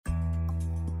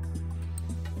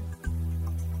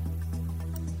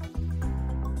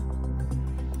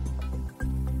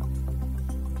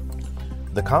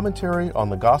The Commentary on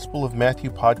the Gospel of Matthew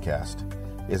podcast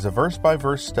is a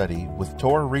verse-by-verse study with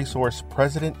Torah Resource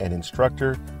President and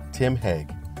Instructor Tim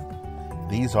Hegg.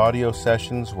 These audio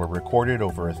sessions were recorded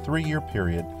over a 3-year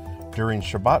period during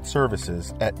Shabbat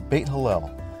services at Beit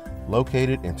Hillel,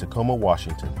 located in Tacoma,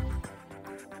 Washington.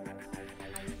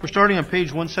 We're starting on page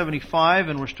 175,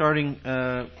 and we're starting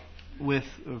with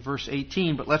verse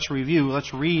 18, but let's review.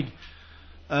 Let's read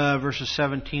verses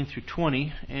 17 through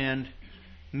 20, and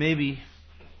maybe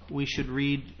we should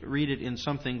read it in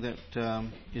something that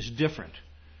is different.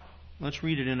 Let's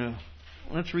read it in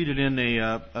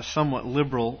a somewhat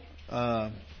liberal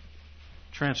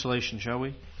translation, shall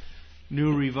we?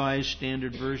 New Revised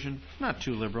Standard Version, not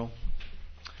too liberal.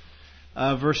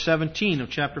 Verse 17 of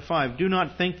chapter 5. Do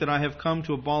not think that I have come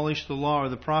to abolish the law or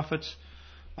the prophets.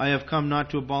 I have come not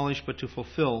to abolish, but to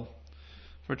fulfill.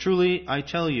 For truly I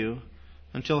tell you,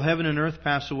 until heaven and earth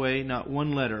pass away, not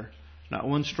one letter, not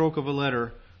one stroke of a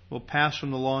letter will pass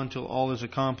from the law until all is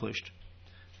accomplished.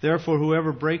 Therefore,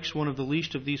 whoever breaks one of the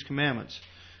least of these commandments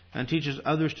and teaches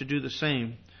others to do the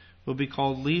same will be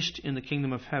called least in the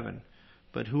kingdom of heaven.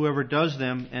 But whoever does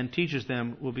them and teaches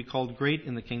them will be called great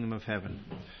in the kingdom of heaven.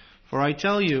 For I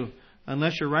tell you,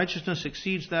 unless your righteousness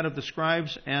exceeds that of the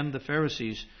scribes and the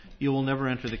Pharisees, you will never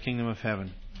enter the kingdom of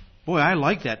heaven. Boy, I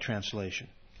like that translation.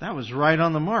 That was right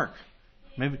on the mark.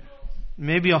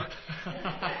 Maybe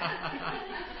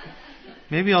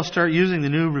I'll start using the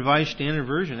New Revised Standard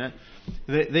Version.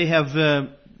 They have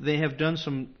done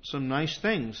some nice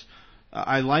things.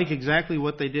 I like exactly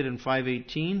what they did in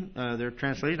 5:18, their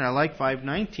translation. I like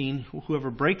 5:19,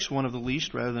 whoever breaks one of the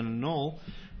least rather than annul.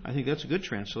 I think that's a good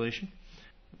translation.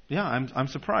 Yeah, I'm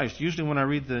surprised. Usually when I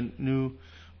read the New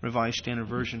Revised Standard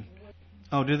Version,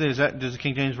 oh, do they? Does the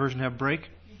King James Version have break?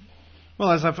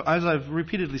 Well, as I've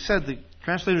repeatedly said, the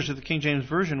translators of the King James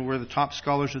Version were the top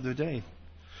scholars of their day,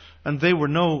 and they were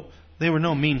no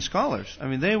mean scholars. I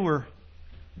mean, they were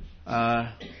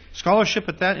scholarship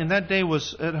in that day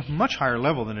was at a much higher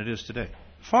level than it is today,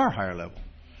 far higher level.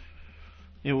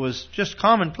 It was just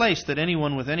commonplace that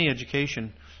anyone with any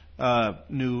education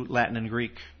knew Latin and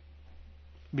Greek,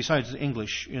 besides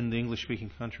English in the English-speaking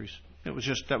countries. That was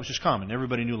just common.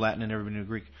 Everybody knew Latin and everybody knew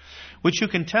Greek, which you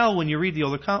can tell when you read the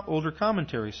older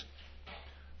commentaries.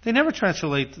 They never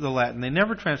translate the Latin, they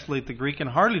never translate the Greek, and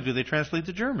hardly do they translate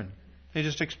the German. They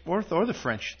just or the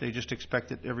French. They just expect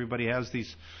that everybody has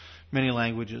these many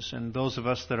languages, and those of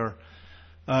us that are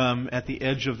at the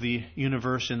edge of the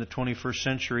universe in the 21st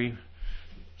century,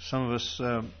 some of us,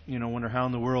 wonder how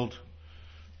in the world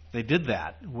they did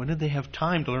that. When did they have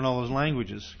time to learn all those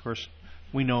languages? Of course,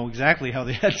 we know exactly how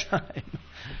they had time.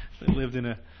 They lived in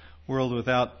a world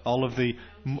without all the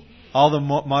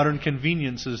modern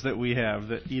conveniences that we have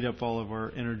that eat up all of our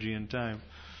energy and time.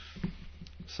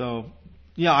 So,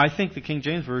 yeah, I think the King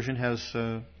James Version has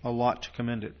a lot to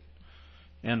commend it.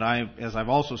 And as I've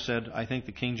also said, I think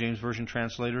the King James Version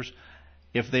translators,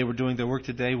 if they were doing their work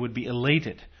today, would be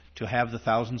elated to have the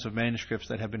thousands of manuscripts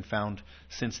that have been found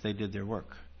since they did their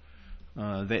work.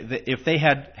 If they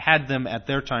had them at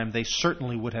their time, they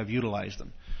certainly would have utilized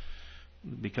them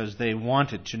because they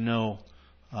wanted to know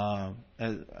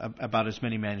about as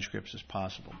many manuscripts as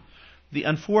possible. The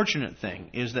unfortunate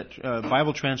thing is that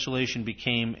Bible translation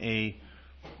became a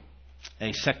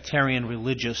sectarian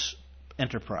religious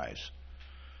enterprise.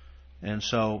 And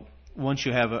so once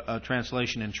you have a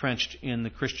translation entrenched in the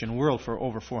Christian world for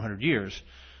over 400 years,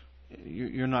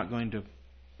 you're not going to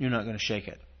shake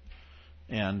it.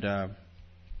 And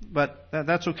but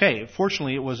that's okay.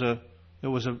 Fortunately, it was a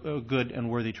good and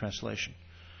worthy translation.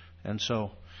 And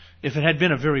so, if it had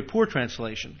been a very poor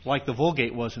translation, like the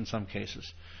Vulgate was in some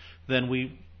cases, then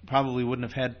we probably wouldn't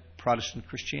have had Protestant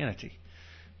Christianity.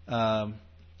 At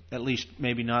least,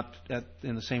 maybe not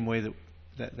in the same way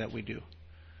that we do,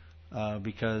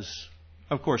 because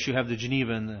of course you have the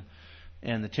Geneva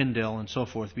and the Tyndale and so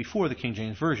forth before the King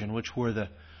James Version, which were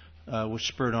which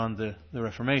spurred on the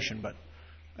Reformation. But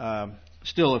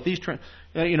still, if these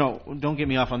don't get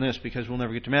me off on this because we'll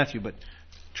never get to Matthew, but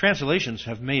translations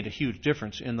have made a huge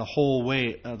difference in the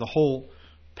whole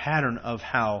pattern of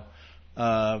how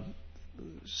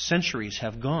centuries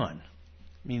have gone.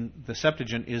 I mean, the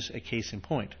Septuagint is a case in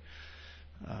point.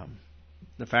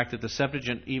 The fact that the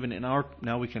Septuagint, even in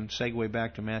now we can segue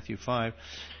back to Matthew 5,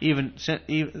 even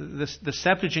the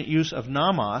Septuagint use of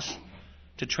nomos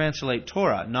to translate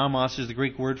Torah. Nomos is the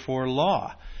Greek word for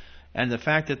law. And the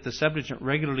fact that the Septuagint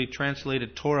regularly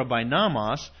translated Torah by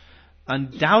nomos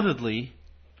undoubtedly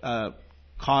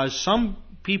caused some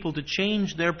people to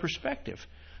change their perspective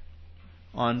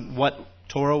on what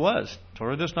Torah was.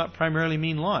 Torah does not primarily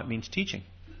mean law, it means teaching.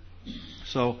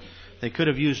 So They could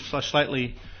have used a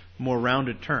slightly more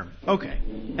rounded term. Okay.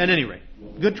 At any rate,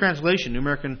 good translation, New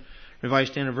American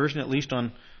Revised Standard Version, at least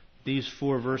on these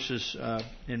 4 verses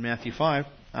in Matthew 5,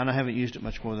 and I haven't used it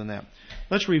much more than that.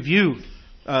 Let's review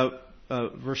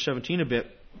verse 17 a bit.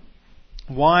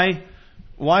 Why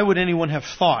would anyone have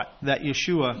thought that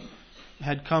Yeshua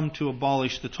had come to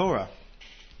abolish the Torah?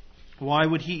 Why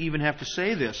would he even have to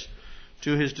say this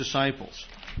to his disciples?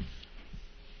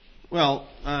 Well,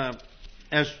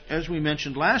 as we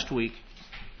mentioned last week,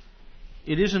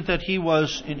 it isn't that he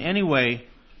was in any way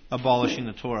abolishing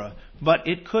the Torah, but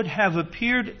it could have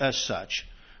appeared as such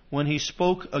when he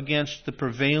spoke against the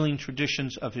prevailing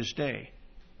traditions of his day.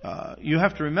 You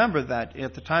have to remember that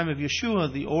at the time of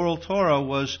Yeshua, the oral Torah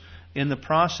was in the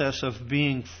process of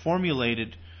being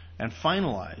formulated and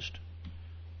finalized.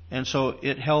 And so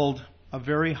it held a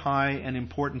very high and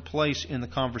important place in the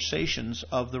conversations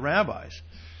of the rabbis.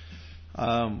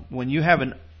 When you have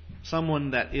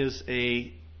someone that is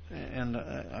and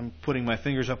I'm putting my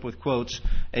fingers up with quotes,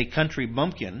 a country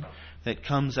bumpkin that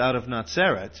comes out of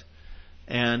Nazareth,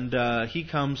 and he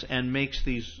comes and makes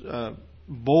these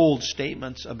bold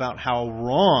statements about how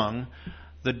wrong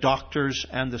the doctors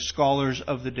and the scholars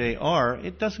of the day are,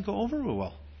 it doesn't go over real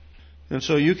well. And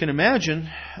so you can imagine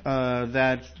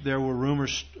that there were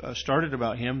rumors started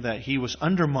about him that he was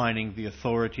undermining the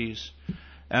authorities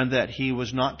and that he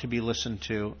was not to be listened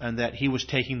to and that he was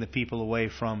taking the people away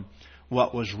from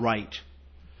what was right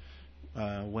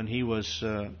when he was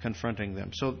confronting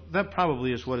them. So that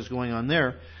probably is what is going on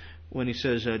there when he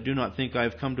says, do not think I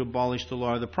have come to abolish the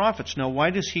law of the prophets. Now, why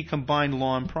does he combine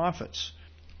law and prophets?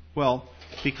 Well,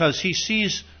 because he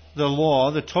sees the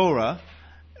law, the Torah,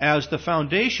 as the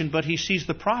foundation, but he sees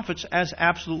the prophets as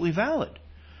absolutely valid.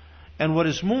 And what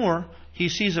is more, he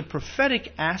sees a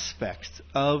prophetic aspect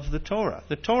of the Torah.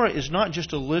 The Torah is not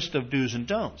just a list of do's and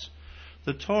don'ts.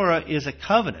 The Torah is a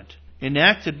covenant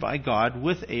enacted by God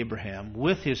with Abraham,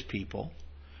 with his people,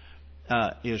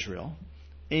 Israel,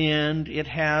 and it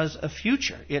has a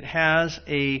future. It has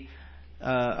a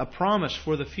promise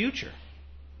for the future.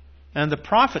 And the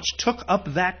prophets took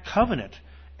up that covenant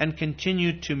and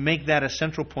continued to make that a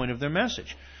central point of their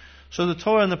message. So the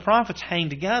Torah and the prophets hang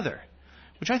together,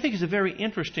 which I think is a very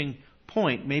interesting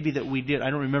point, maybe that we did. I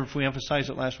don't remember if we emphasized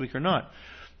it last week or not.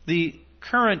 The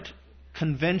current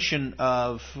convention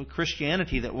of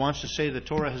Christianity that wants to say the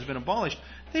Torah has been abolished,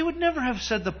 they would never have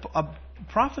said the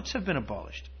prophets have been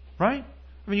abolished, right?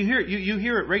 I mean, you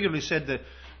hear it regularly said that,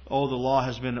 the law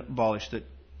has been abolished,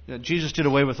 that Jesus did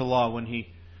away with the law when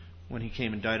he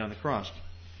came and died on the cross.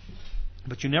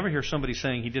 But you never hear somebody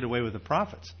saying he did away with the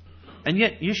prophets. And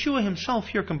yet, Yeshua himself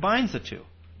here combines the two.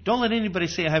 Don't let anybody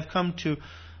say, I have come to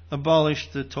abolish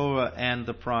the Torah and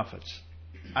the prophets.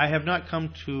 I have not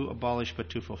come to abolish, but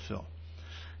to fulfill.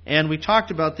 And we talked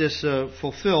about this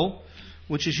fulfill,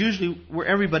 which is usually where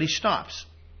everybody stops.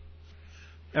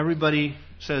 Everybody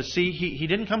says, see, he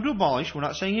didn't come to abolish. We're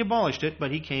not saying he abolished it,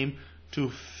 but he came to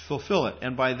fulfill it.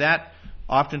 And by that,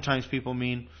 oftentimes people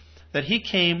mean that he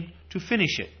came to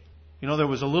finish it. There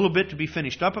was a little bit to be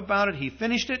finished up about it. He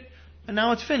finished it, and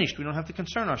now it's finished. We don't have to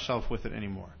concern ourselves with it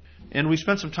anymore. And we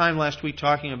spent some time last week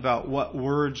talking about what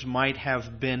words might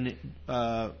have been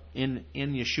on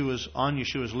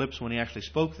Yeshua's lips when he actually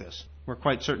spoke this. We're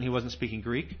quite certain he wasn't speaking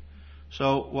Greek.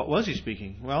 So what was he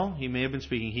speaking? Well, he may have been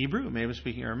speaking Hebrew. He may have been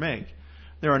speaking Aramaic.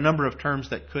 There are a number of terms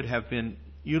that could have been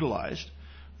utilized.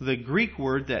 The Greek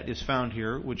word that is found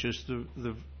here, which is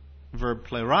the verb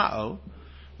plerao,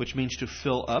 which means to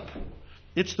fill up.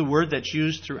 It's the word that's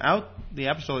used throughout the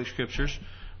apostolic scriptures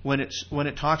when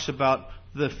it talks about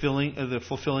the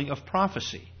fulfilling of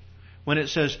prophecy. When it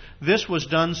says, this was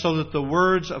done so that the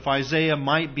words of Isaiah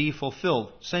might be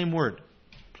fulfilled. Same word,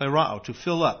 plerao, to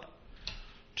fill up,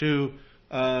 to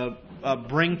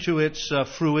bring to its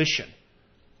fruition.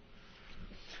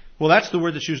 Well, that's the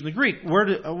word that's used in the Greek.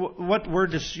 What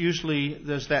word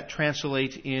does that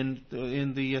translate in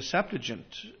the Septuagint?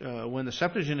 When the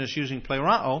Septuagint is using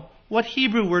plerao, what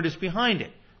Hebrew word is behind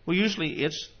it? Well, usually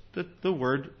it's the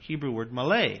Hebrew word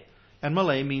malay. And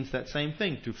malay means that same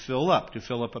thing, to fill up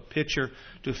a pitcher,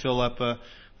 to fill up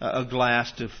a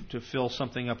glass, to fill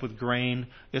something up with grain.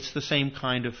 It's the same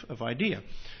kind of idea.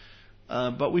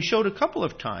 But we showed a couple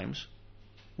of times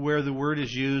where the word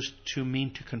is used to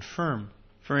mean to confirm.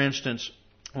 For instance,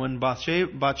 when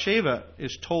Bathsheba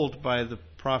is told by the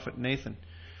prophet Nathan,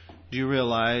 do you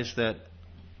realize that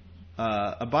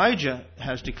Abijah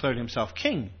has declared himself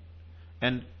king?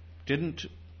 And didn't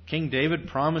King David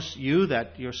promise you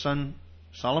that your son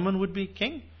Solomon would be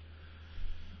king?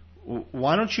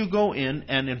 Why don't you go in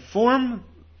and inform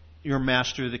your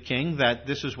master, the king, that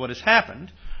this is what has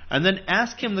happened, And then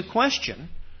ask him the question,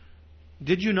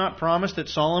 did you not promise that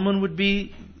Solomon would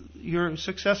be your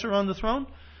successor on the throne?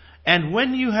 And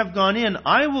when you have gone in,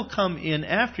 I will come in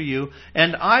after you,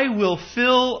 and I will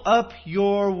fill up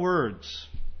your words.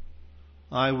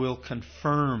 I will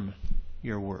confirm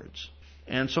your words.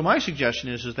 And so my suggestion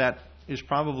is that is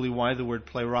probably why the word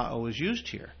plerao is used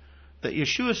here. That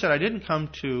Yeshua said, I didn't come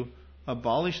to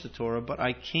abolish the Torah, but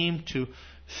I came to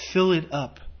fill it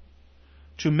up,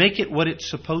 to make it what it's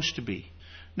supposed to be.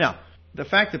 Now, the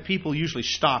fact that people usually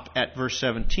stop at verse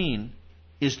 17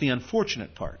 is the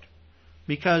unfortunate part.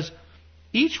 Because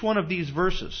each one of these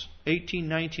verses, 18,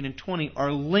 19, and 20,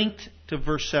 are linked to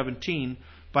verse 17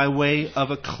 by way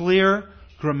of a clear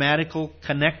grammatical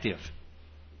connective.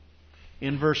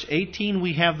 In verse 18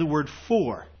 we have the word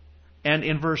for. And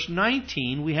in verse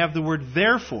 19 we have the word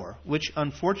therefore, which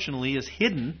unfortunately is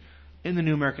hidden in the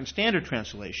New American Standard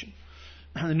Translation.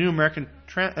 The New American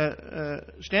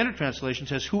Standard Translation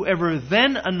says, whoever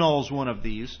then annuls one of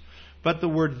these, but the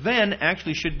word then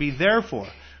actually should be therefore.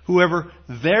 Whoever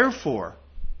therefore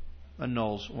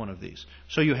annuls one of these.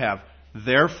 So you have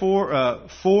therefore,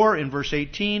 for in verse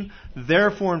 18,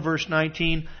 therefore in verse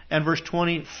 19, and verse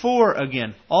 20, for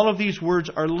again. All of these words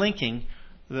are linking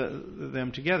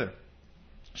them together.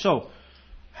 So,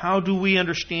 how do we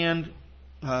understand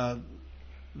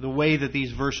the way that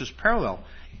these verses parallel?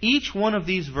 Each one of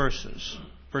these verses,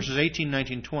 verses 18,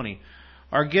 19, 20,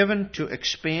 are given to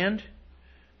expand,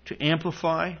 to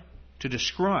amplify, to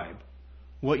describe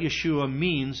what Yeshua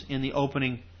means in the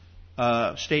opening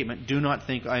statement. Do not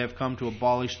think I have come to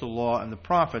abolish the law and the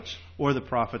prophets, or the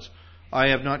prophets. I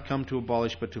have not come to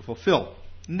abolish but to fulfill.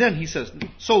 And then he says,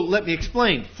 so let me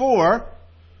explain. For,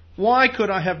 why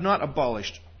could I have not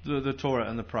abolished the Torah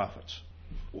and the prophets?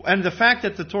 And the fact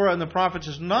that the Torah and the prophets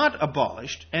is not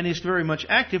abolished and is very much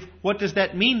active, what does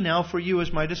that mean now for you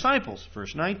as my disciples?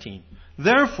 Verse 19.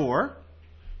 Therefore,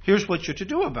 here's what you're to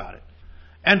do about it.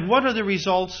 And what are the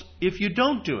results if you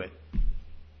don't do it?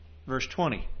 Verse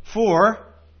 20. For,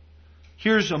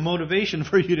 here's a motivation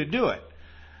for you to do it.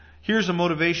 Here's a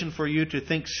motivation for you to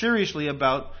think seriously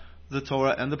about the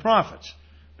Torah and the prophets.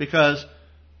 Because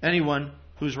anyone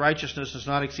whose righteousness does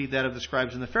not exceed that of the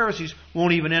scribes and the Pharisees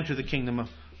won't even enter the kingdom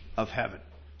of heaven.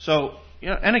 So,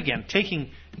 and again,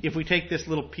 if we take this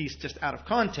little piece just out of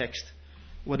context,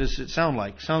 what does it sound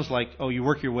like? It sounds like, oh, you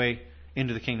work your way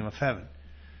into the kingdom of heaven.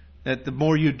 That the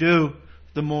more you do,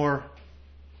 the more...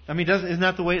 isn't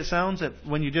that the way it sounds that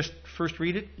when you just first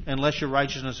read it? Unless your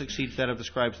righteousness exceeds that of the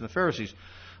scribes and the Pharisees.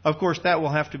 Of course, that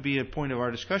will have to be a point of our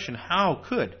discussion. How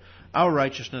could our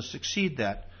righteousness exceed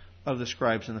that of the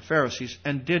scribes and the Pharisees?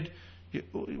 And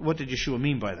what did Yeshua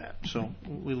mean by that? So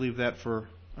we leave that for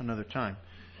another time.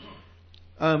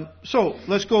 So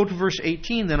let's go to verse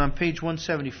 18 then on page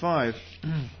 175.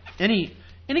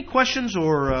 Any questions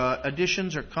or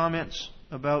additions or comments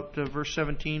about verse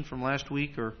 17 from last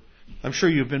week? Or I'm sure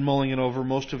you've been mulling it over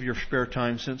most of your spare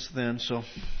time since then. So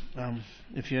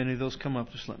if any of those come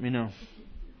up, just let me know.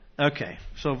 Okay,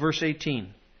 so verse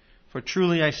 18. For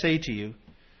truly I say to you,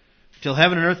 till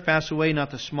heaven and earth pass away,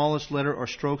 not the smallest letter or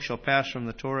stroke shall pass from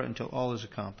the Torah until all is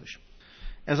accomplished.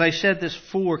 As I said, this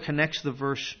for connects the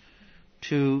verse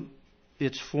to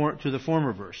the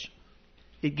former verse.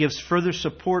 It gives further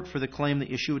support for the claim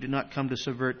that Yeshua did not come to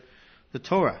subvert the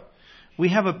Torah. We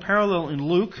have a parallel in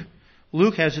Luke.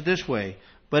 Luke has it this way: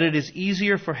 but it is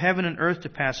easier for heaven and earth to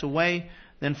pass away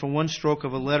than for one stroke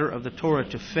of a letter of the Torah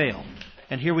to fail.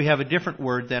 And here we have a different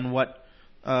word than what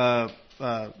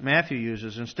Matthew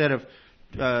uses. Instead of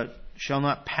shall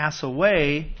not pass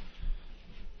away,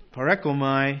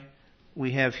 parekomai,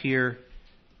 we have here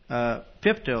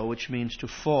pipto, which means to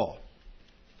fall.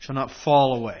 Shall not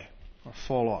fall away or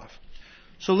fall off.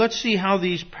 So let's see how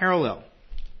these parallel.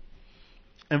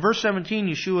 In verse 17,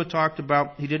 Yeshua talked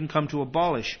about he didn't come to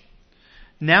abolish.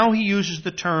 Now he uses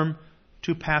the term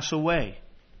to pass away.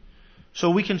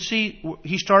 So we can see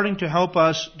he's starting to help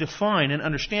us define and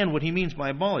understand what he means by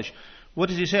abolish. What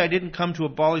does he say? I didn't come to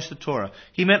abolish the Torah.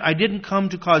 He meant I didn't come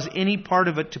to cause any part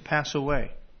of it to pass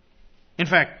away. In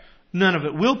fact, none of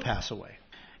it will pass away.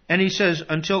 And he says,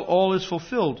 until all is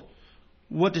fulfilled.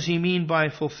 What does he mean by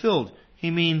fulfilled?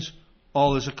 He means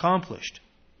all is accomplished,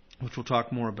 which we'll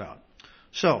talk more about.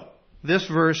 So, this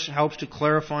verse helps to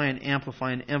clarify and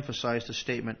amplify and emphasize the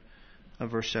statement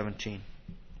of verse 17.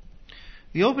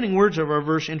 The opening words of our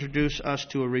verse introduce us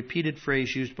to a repeated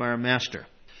phrase used by our master.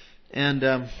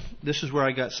 And this is where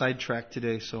I got sidetracked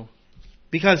today.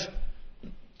 Because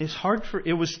it's hard I'm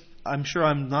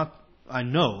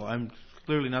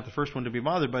clearly not the first one to be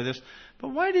bothered by this, but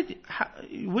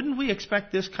wouldn't we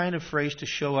expect this kind of phrase to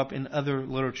show up in other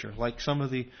literature, like some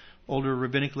of the older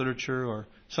rabbinic literature or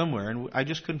somewhere, and I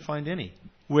just couldn't find any,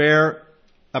 where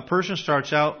a person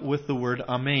starts out with the word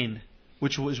amen,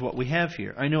 which is what we have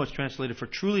here. I know it's translated for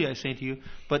truly I say to you,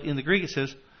 but in the Greek it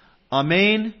says,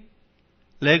 amen,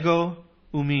 lego,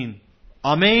 umin.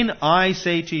 Amen, I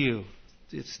say to you.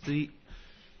 It's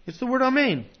the word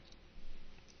amen.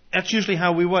 That's usually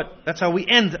how that's how we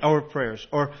end our prayers.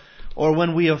 Or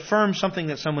when we affirm something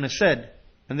that someone has said.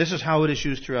 And this is how it is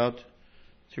used throughout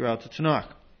the Tanakh.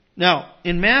 Now,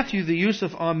 in Matthew, the use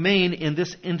of amen in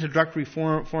this introductory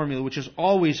formula, which is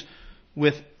always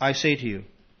with I say to you.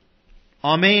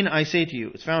 Amen, I say to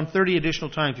you. It's found 30 additional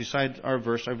times besides our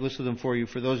verse. I've listed them for you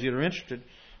for those of you that are interested.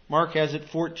 Mark has it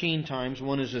 14 times.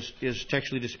 One is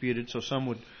textually disputed, so some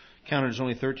would count it as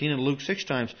only 13, and Luke 6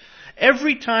 times.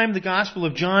 Every time the Gospel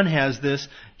of John has this,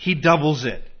 he doubles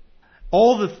it.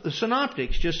 All the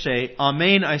synoptics just say,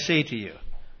 amen, I say to you.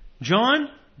 John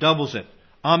doubles it.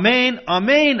 Amen,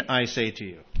 amen, I say to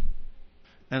you.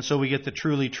 And so we get the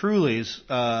truly, trulies,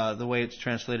 the way it's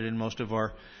translated in most of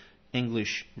our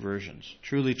English versions.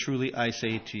 Truly, truly, I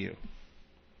say to you.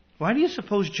 Why do you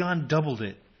suppose John doubled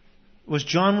it? Was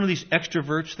John one of these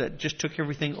extroverts that just took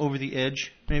everything over the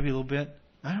edge? Maybe a little bit?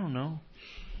 I don't know.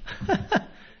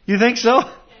 You think so?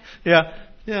 Yeah.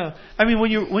 I mean, when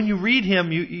you read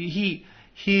him, he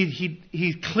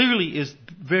clearly is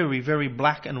very, very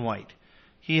black and white.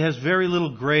 He has very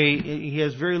little gray. He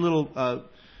has very little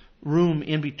room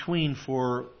in between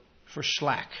for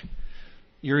slack.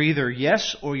 You're either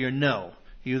yes or you're no.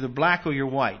 You're either black or you're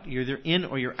white. You're either in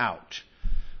or you're out.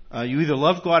 You either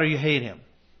love God or you hate Him.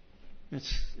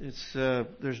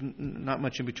 There's not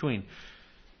much in between.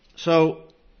 So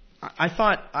I've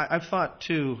thought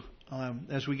too,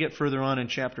 as we get further on in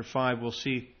chapter 5, we'll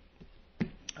see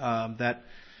that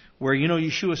where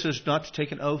Yeshua says not to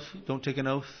take an oath, don't take an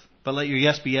oath, but let your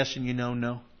yes be yes and your no,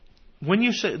 no. When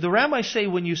you say, the rabbis say,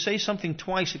 when you say something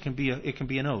twice, it can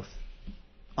be an oath.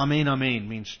 Amen, amen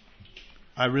means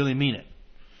I really mean it.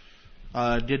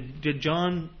 Did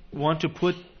John want to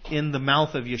put in the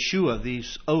mouth of Yeshua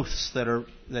these oaths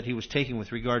that he was taking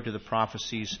with regard to the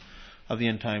prophecies of the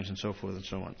end times and so forth and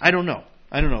so on? I don't know.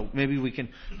 Maybe we can,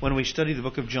 when we study the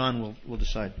book of John, we'll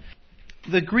decide.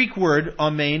 The Greek word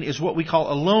amen is what we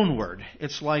call a loan word.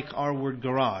 It's like our word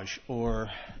garage, or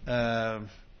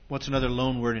what's another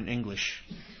loan word in English?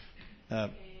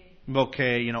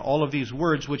 Bouquet. All of these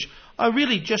words which are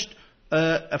really just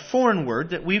a foreign word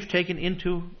that we've taken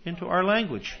into our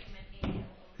language.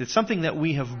 It's something that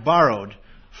we have borrowed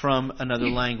from another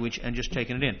language and just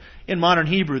taken it in. In modern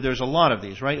Hebrew, there's a lot of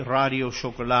these, right? Radio,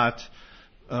 chocolat,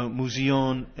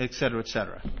 muzion, etc.,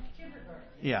 etc.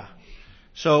 Yeah.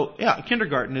 So,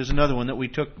 kindergarten is another one that we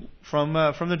took from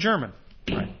the German.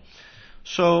 Right.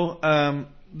 So,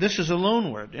 this is a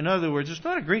loan word. In other words, it's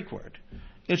not a Greek word.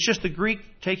 It's just the Greek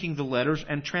taking the letters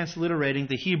and transliterating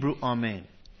the Hebrew amen.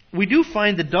 We do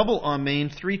find the double amen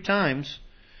 3 times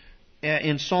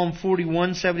in Psalm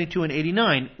 41, 72, and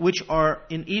 89, which are,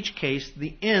 in each case,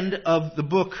 the end of the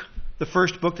book, the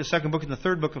first book, the second book, and the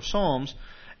third book of Psalms,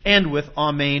 end with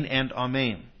amen and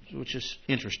amen, which is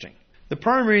interesting. The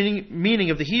primary meaning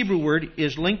of the Hebrew word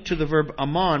is linked to the verb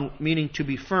aman, meaning to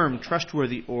be firm,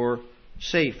 trustworthy, or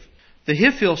safe. The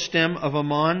hifil stem of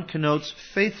aman connotes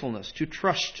faithfulness, to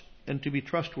trust and to be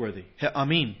trustworthy.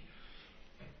 Amin.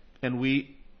 And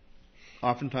we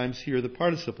oftentimes hear the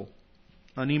participle.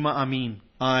 Anima amin.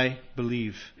 I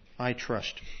believe. I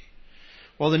trust.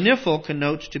 While the nifil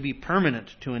connotes to be permanent,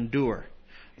 to endure.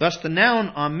 Thus the noun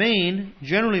amen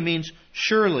generally means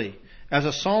surely, as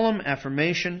a solemn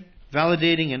affirmation,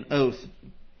 validating an oath,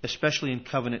 especially in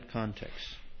covenant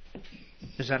contexts.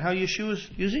 Is that how Yeshua is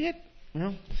using it?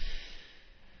 No.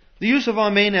 The use of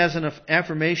amen as an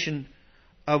affirmation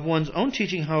of one's own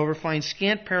teaching, however, finds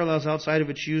scant parallels outside of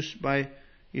its use by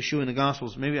Yeshua in the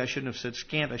Gospels. Maybe I shouldn't have said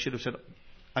scant. I should have said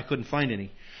I couldn't find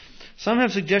any. Some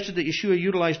have suggested that Yeshua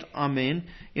utilized amen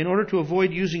in order to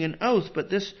avoid using an oath, but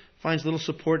this finds little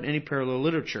support in any parallel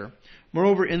literature.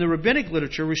 Moreover, in the rabbinic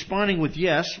literature, responding with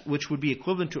yes, which would be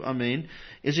equivalent to amen,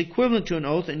 is equivalent to an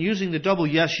oath, and using the double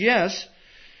yes, yes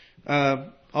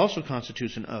also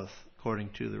constitutes an oath, according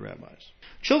to the rabbis.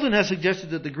 Chilton has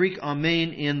suggested that the Greek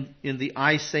amen in the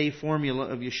I say formula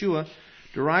of Yeshua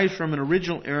derives from an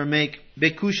original Aramaic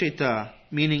bekusheta,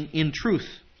 meaning in truth.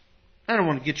 I don't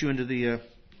want to get you into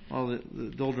all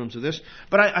the doldrums of this,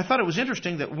 but I thought it was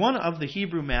interesting that one of the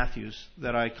Hebrew Matthews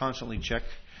that I constantly check,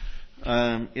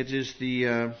 it is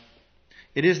the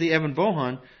Evan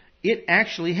Bohan. It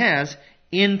actually has,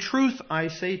 in truth I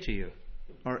say to you,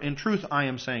 or in truth I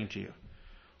am saying to you.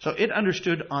 So it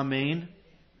understood amen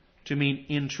to mean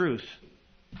in truth.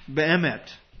 Be'emet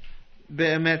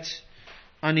be'emet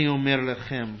ani omer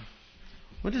lechem.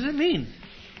 What does it mean?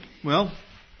 Well,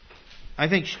 I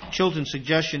think Chilton's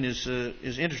suggestion is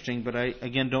interesting, but I,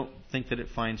 again, don't think that it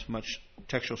finds much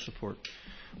textual support.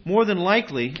 More than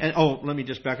likely, and let me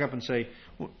just back up and say,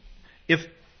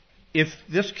 if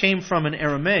this came from an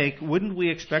Aramaic, wouldn't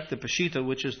we expect the Peshitta,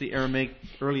 which is the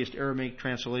earliest Aramaic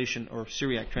translation or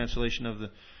Syriac translation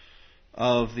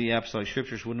of the Apostolic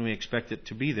Scriptures, wouldn't we expect it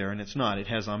to be there? And it's not. It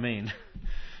has Amen.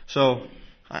 So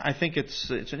I think it's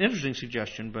an interesting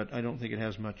suggestion, but I don't think it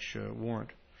has much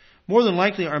warrant. More than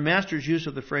likely, our Master's use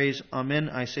of the phrase, Amen,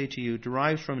 I say to you,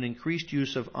 derives from an increased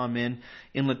use of Amen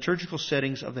in liturgical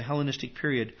settings of the Hellenistic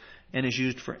period and is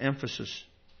used for emphasis.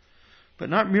 But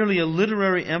not merely a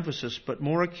literary emphasis, but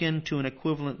more akin to an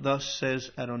equivalent, thus says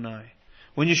Adonai.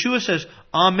 When Yeshua says,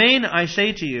 Amen, I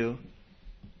say to you,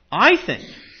 I think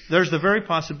there's the very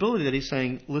possibility that he's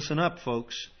saying, listen up,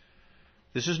 folks.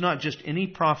 This is not just any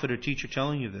prophet or teacher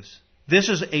telling you this. This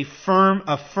is a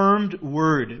affirmed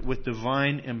word with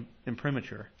divine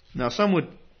imprimatur. Now,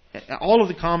 all of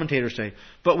the commentators say,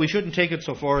 but we shouldn't take it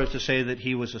so far as to say that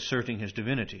he was asserting his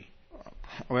divinity.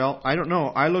 Well, I don't know.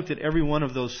 I looked at every one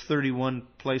of those 31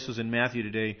 places in Matthew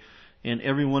today, and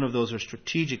every one of those are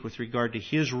strategic with regard to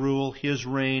his rule, his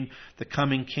reign, the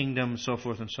coming kingdom, so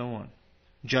forth and so on.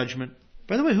 Judgment.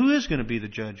 By the way, who is going to be the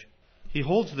judge? He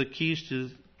holds the keys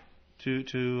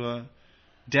to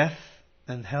death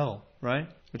and hell, right?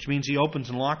 Which means he opens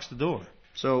and locks the door.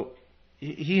 So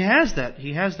he has that.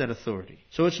 He has that authority.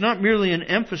 So it's not merely an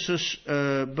emphasis,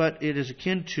 but it is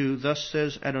akin to, thus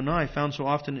says Adonai, found so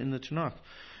often in the Tanakh.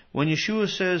 When Yeshua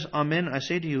says, Amen, I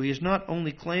say to you, he is not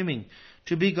only claiming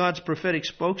to be God's prophetic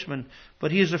spokesman,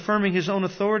 but he is affirming his own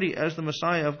authority as the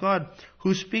Messiah of God,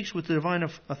 who speaks with the divine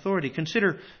authority.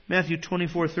 Consider Matthew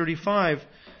 24:35,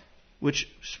 which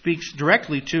speaks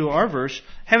directly to our verse,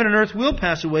 heaven and earth will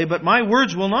pass away, but my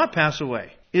words will not pass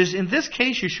away. Is in this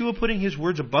case Yeshua putting his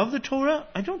words above the Torah?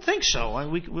 I don't think so.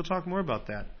 We'll talk more about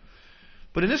that.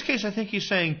 But in this case, I think he's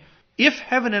saying, if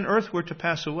heaven and earth were to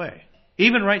pass away,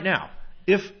 even right now,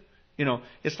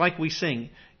 it's like we sing,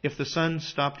 if the sun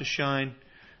stopped to shine,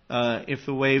 if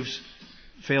the waves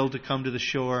failed to come to the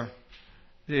shore,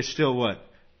 it's still what?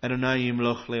 Adonai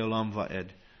yimloch leolam va'ed.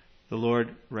 The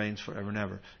Lord reigns forever and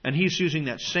ever. And he's using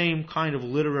that same kind of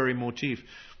literary motif.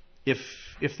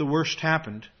 If the worst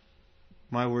happened,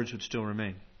 my words would still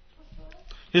remain.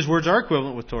 His words are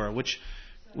equivalent with Torah, which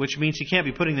means he can't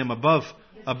be putting them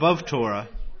above Torah.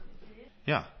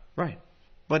 Yeah, right.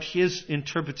 But his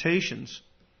interpretations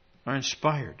are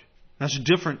inspired. That's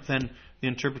different than the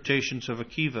interpretations of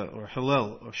Akiva or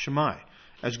Hillel or Shammai.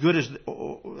 As good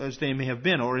as they may have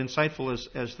been, or insightful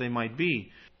as they might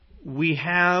be, we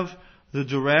have the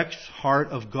direct heart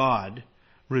of God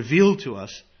revealed to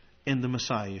us in the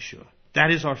Messiah Yeshua. That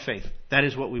is our faith. That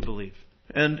is what we believe.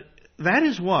 And that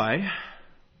is why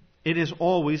it is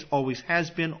always has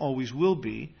been, always will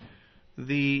be,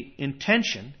 the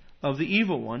intention of the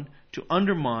evil one to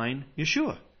undermine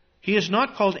Yeshua. He is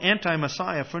not called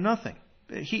anti-Messiah for nothing.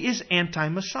 He is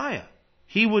anti-Messiah.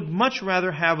 He would much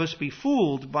rather have us be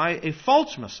fooled by a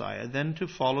false Messiah than to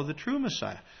follow the true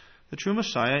Messiah. The true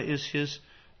Messiah is his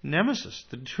nemesis.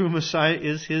 The true Messiah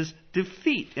is his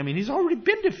defeat. I mean, he's already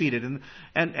been defeated,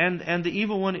 and the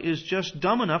evil one is just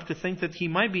dumb enough to think that he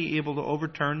might be able to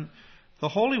overturn the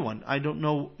Holy One. I don't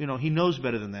know, he knows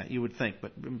better than that, you would think,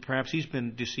 but perhaps he's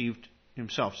been deceived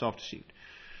himself, self-deceived.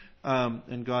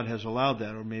 And God has allowed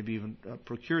that, or maybe even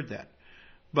procured that.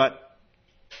 But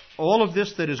all of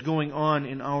this that is going on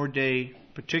in our day,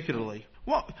 particularly,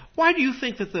 why do you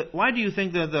think that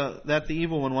the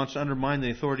evil one wants to undermine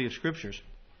the authority of Scriptures?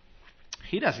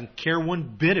 He doesn't care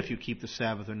one bit if you keep the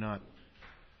Sabbath or not.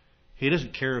 He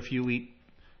doesn't care if you eat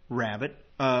rabbit,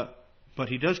 but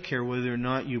he does care whether or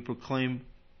not you proclaim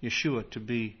Yeshua to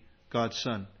be God's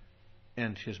Son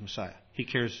and His Messiah. He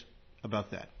cares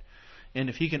about that. And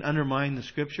if he can undermine the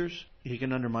Scriptures, he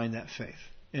can undermine that faith.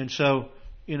 And so,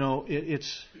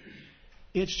 it's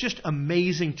just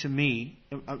amazing to me.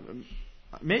 And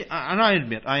I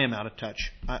admit I am out of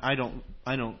touch. I don't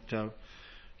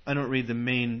read the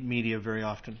main media very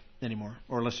often anymore,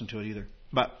 or listen to it either.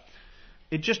 But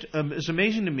it just is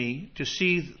amazing to me to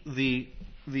see the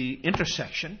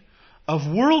intersection of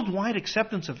worldwide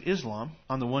acceptance of Islam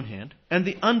on the one hand, and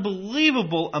the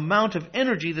unbelievable amount of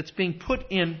energy that's being put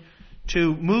in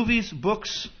to movies,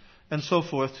 books, and so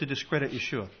forth to discredit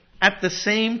Yeshua. At the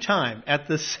same time, at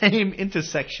the same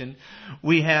intersection,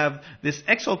 we have this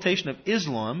exaltation of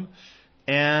Islam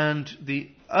and the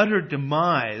utter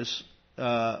demise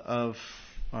of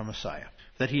our Messiah.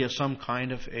 That he is some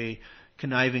kind of a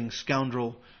conniving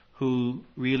scoundrel who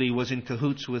really was in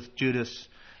cahoots with Judas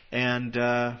and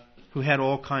who had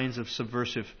all kinds of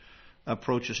subversive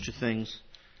approaches to things.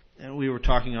 And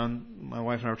my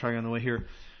wife and I were talking on the way here.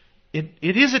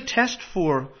 It is a test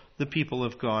for the people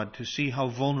of God to see how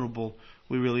vulnerable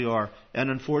we really are. And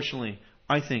unfortunately,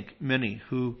 I think many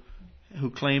who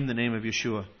claim the name of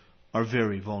Yeshua are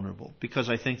very vulnerable, because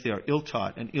I think they are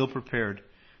ill-taught and ill-prepared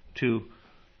to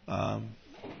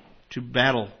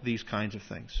battle these kinds of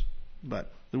things.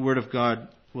 But the Word of God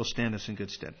will stand us in good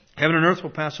stead. Heaven and earth will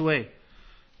pass away,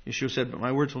 Yeshua said, but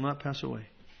my words will not pass away.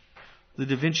 The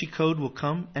Da Vinci Code will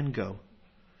come and go,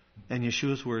 and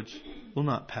Yeshua's words will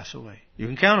not pass away. You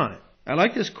can count on it. I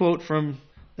like this quote from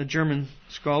a German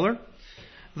scholar.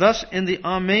 Thus, in the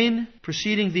Amen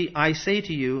preceding the I say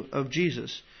to you of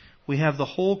Jesus, we have the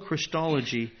whole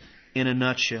Christology in a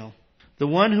nutshell. The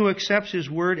one who accepts His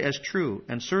word as true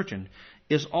and certain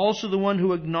is also the one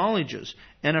who acknowledges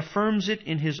and affirms it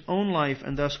in his own life,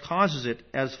 and thus causes it,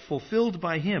 as fulfilled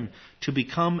by him, to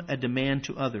become a demand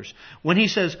to others. When he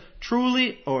says,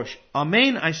 truly, or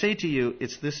Amen, I say to you,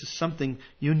 this is something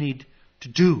you need to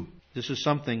do. This is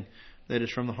something that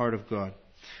is from the heart of God.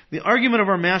 The argument of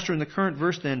our Master in the current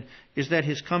verse, then, is that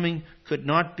His coming could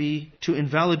not be to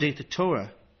invalidate the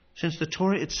Torah, since the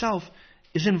Torah itself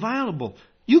is inviolable.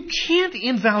 You can't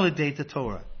invalidate the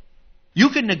Torah. You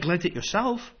can neglect it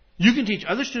yourself. You can teach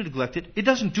others to neglect it. It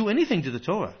doesn't do anything to the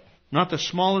Torah. Not the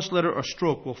smallest letter or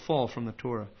stroke will fall from the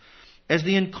Torah. As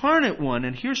the incarnate one,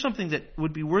 and here's something that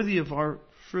would be worthy of our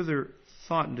further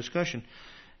thought and discussion.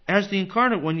 As the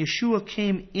incarnate one, Yeshua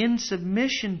came in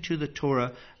submission to the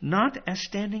Torah, not as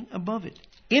standing above it.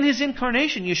 In His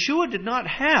incarnation, Yeshua did not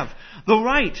have the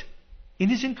right. In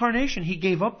His incarnation, He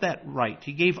gave up that right.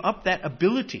 He gave up that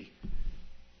ability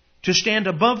to stand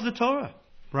above the Torah.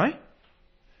 Right?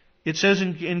 It says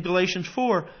in Galatians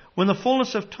 4, when the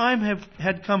fullness of time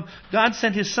had come, God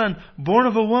sent His Son, born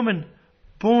of a woman,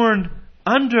 born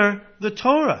under the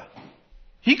Torah.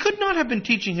 He could not have been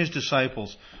teaching His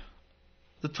disciples,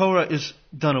 the Torah is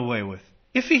done away with.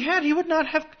 If He had, He would not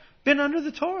have been under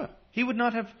the Torah. He would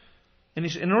not have, and He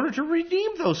said, in order to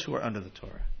redeem those who are under the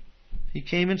Torah. He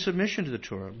came in submission to the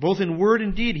Torah. Both in word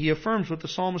and deed, He affirms what the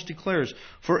psalmist declares,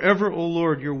 forever, O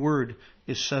Lord, your word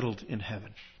is settled in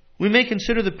heaven. We may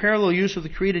consider the parallel use of the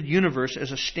created universe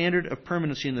as a standard of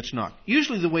permanency in the Tanakh.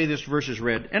 Usually the way this verse is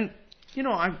read, and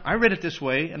I read it this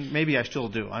way, and maybe I still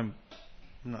do. I'm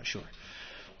not sure.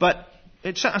 But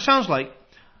it sounds like,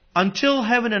 until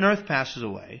heaven and earth passes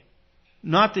away,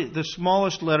 not the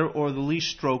smallest letter or the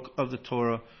least stroke of the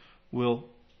Torah will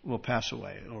pass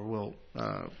away, or will,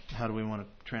 how do we want to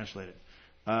translate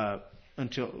it?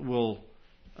 Will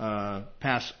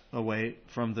pass away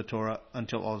from the Torah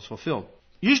until all is fulfilled.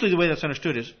 Usually the way that's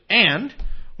understood is, and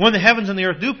when the heavens and the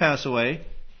earth do pass away,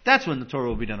 that's when the Torah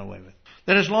will be done away with.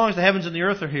 That as long as the heavens and the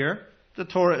earth are here, the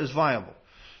Torah is viable.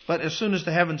 But as soon as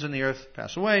the heavens and the earth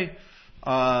pass away,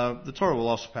 the Torah will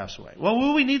also pass away. Well,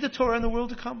 will we need the Torah in the world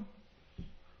to come?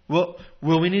 Will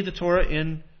we need the Torah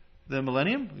in the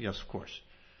millennium? Yes, of course.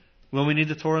 Will we need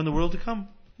the Torah in the world to come?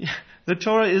 Yeah. The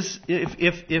Torah is,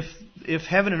 if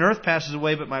heaven and earth passes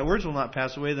away, but my words will not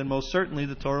pass away, then most certainly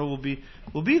the Torah will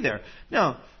be there.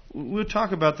 Now, we'll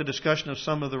talk about the discussion of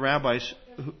some of the rabbis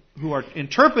who are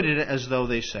interpreted as though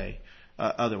they say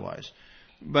otherwise.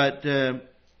 But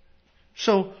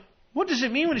so, what does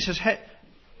it mean when He says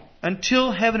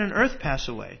until heaven and earth pass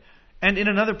away? And in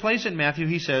another place in Matthew,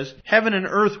 He says heaven and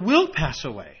earth will pass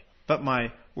away, but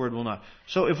my word will not.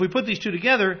 So, if we put these two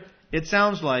together, it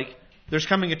sounds like there's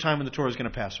coming a time when the Torah is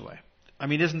going to pass away. I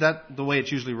mean, isn't that the way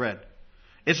it's usually read?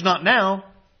 It's not now,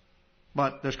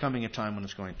 but there's coming a time when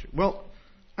it's going to. Well,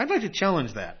 I'd like to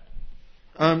challenge that.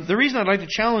 The reason I'd like to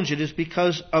challenge it is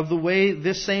because of the way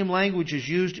this same language is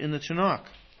used in the Tanakh.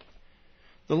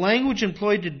 The language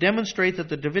employed to demonstrate that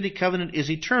the Davidic covenant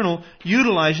is eternal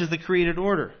utilizes the created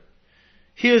order.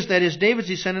 Here's, that is, David's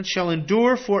descendants shall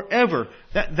endure forever.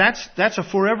 That's a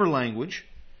forever language.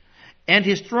 And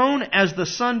His throne as the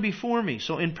sun before me.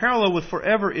 So in parallel with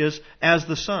forever is as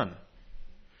the sun.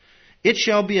 It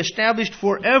shall be established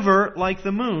forever like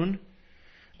the moon,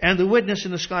 and the witness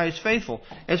in the sky is faithful.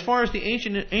 As far as the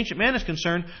ancient man is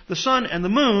concerned, the sun and the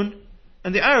moon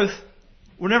and the earth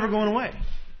were never going away.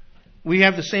 We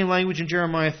have the same language in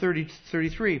Jeremiah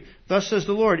 30:33. Thus says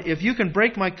the Lord, if you can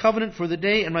break my covenant for the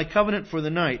day and my covenant for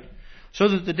the night, so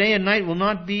that the day and night will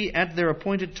not be at their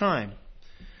appointed time,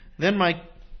 then my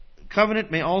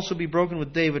covenant may also be broken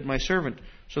with David, my servant,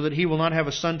 so that he will not have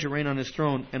a son to reign on his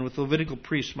throne, and with Levitical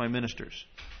priests, my ministers.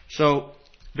 So,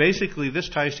 basically, this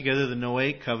ties together the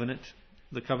Noahic covenant,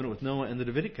 the covenant with Noah, and the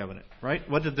Davidic covenant, right?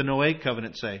 What did the Noahic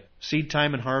covenant say? Seed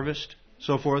time and harvest,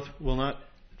 so forth will not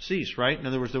cease, right? In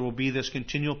other words, there will be this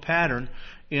continual pattern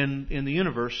in the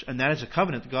universe, and that is a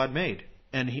covenant that God made.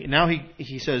 And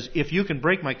he says, if you can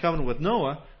break my covenant with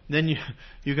Noah, then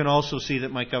you can also see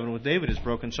that my covenant with David is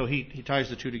broken. So he ties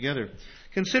the two together.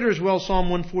 Consider as well Psalm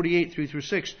 148,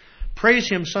 3-6. Praise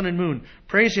Him, sun and moon.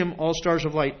 Praise Him, all stars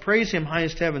of light. Praise Him,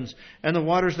 highest heavens, and the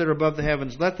waters that are above the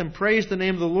heavens. Let them praise the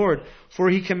name of the Lord, for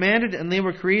He commanded and they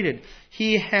were created.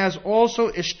 He has also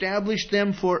established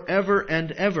them forever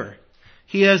and ever.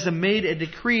 He has made a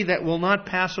decree that will not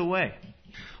pass away.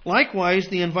 Likewise,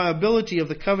 the inviolability of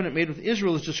the covenant made with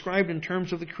Israel is described in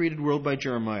terms of the created world by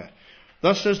Jeremiah.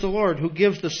 Thus says the Lord, who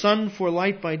gives the sun for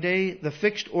light by day, the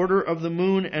fixed order of the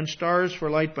moon and stars for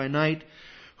light by night,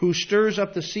 who stirs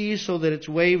up the seas so that its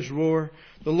waves roar.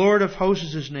 The Lord of hosts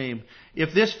is His name.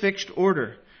 If this fixed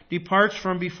order departs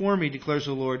from before me, declares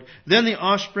the Lord, then the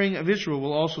offspring of Israel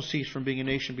will also cease from being a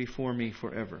nation before me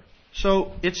forever.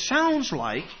 So it sounds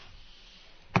like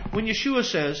when Yeshua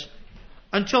says,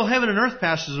 until heaven and earth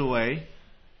passes away,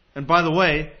 and by the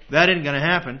way, that ain't going to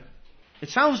happen, it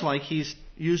sounds like He's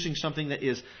using something that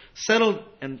is settled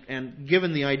and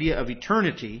given the idea of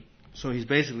eternity. So He's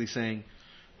basically saying,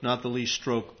 not the least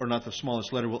stroke or not the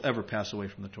smallest letter will ever pass away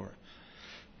from the Torah.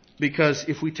 Because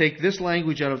if we take this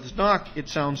language out of the Tanakh, it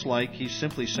sounds like He's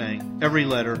simply saying every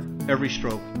letter, every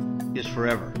stroke is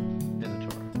forever in the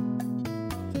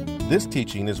Torah. This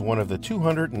teaching is one of the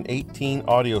 218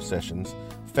 audio sessions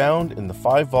found in the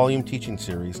 5-volume teaching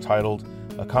series titled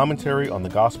A Commentary on the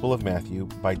Gospel of Matthew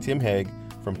by Tim Hegg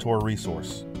from Torah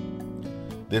Resource.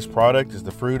 This product is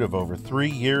the fruit of over 3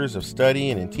 years of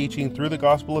studying and teaching through the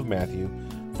Gospel of Matthew,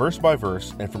 verse by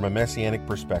verse, and from a messianic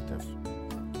perspective.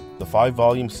 The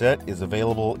 5-volume set is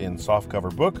available in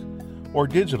softcover book or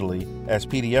digitally as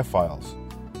PDF files.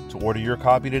 To order your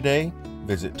copy today,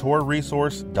 visit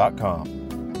TorahResource.com.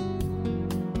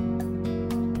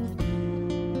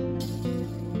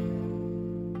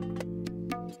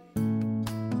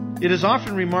 It is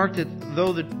often remarked that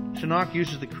though the Tanakh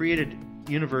uses the created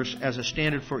universe as a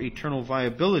standard for eternal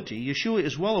viability, Yeshua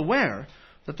is well aware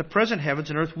that the present heavens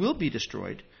and earth will be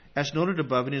destroyed, as noted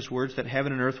above in His words that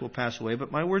heaven and earth will pass away,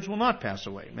 but my words will not pass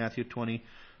away. Matthew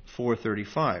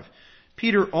 24:35.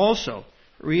 Peter also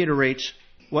reiterates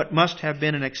what must have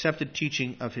been an accepted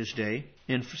teaching of his day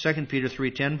in 2 Peter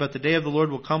 3:10. But the day of the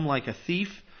Lord will come like a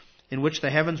thief, in which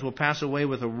the heavens will pass away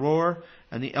with a roar,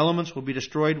 and the elements will be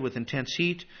destroyed with intense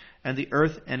heat, and the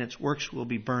earth and its works will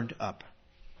be burned up.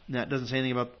 Now, it doesn't say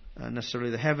anything about necessarily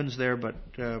the heavens there, but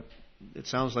it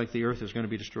sounds like the earth is going to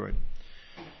be destroyed.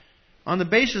 On the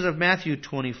basis of Matthew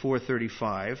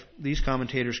 24:35, these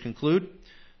commentators conclude,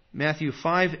 Matthew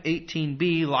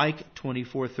 5:18b, like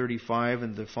 24:35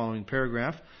 in the following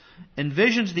paragraph,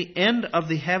 envisions the end of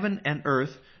the heaven and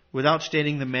earth without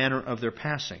stating the manner of their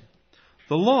passing.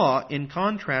 The law, in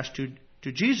contrast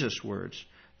to Jesus' words,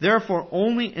 therefore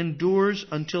only endures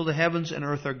until the heavens and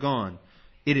earth are gone.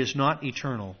 It is not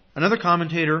eternal. Another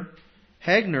commentator,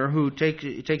 Hagner, who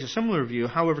takes a similar view,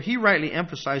 however, he rightly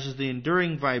emphasizes the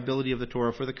enduring viability of the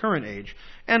Torah for the current age,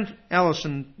 and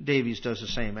Allison Davies does the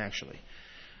same, actually.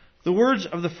 The words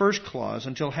of the first clause,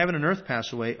 until heaven and earth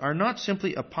pass away, are not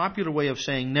simply a popular way of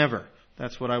saying never.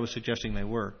 That's what I was suggesting they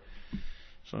were.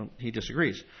 So he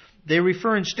disagrees. They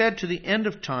refer instead to the end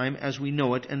of time as we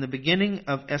know it and the beginning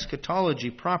of eschatology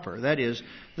proper, that is,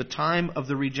 the time of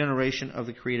the regeneration of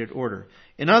the created order.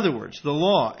 In other words, the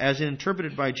law, as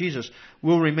interpreted by Jesus,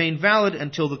 will remain valid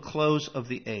until the close of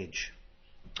the age.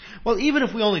 Well, even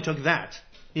if we only took that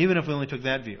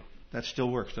view, that still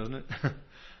works, doesn't it?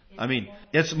 I mean,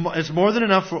 it's more than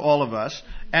enough for all of us.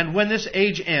 And when this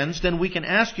age ends, then we can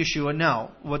ask Yeshua,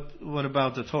 now, what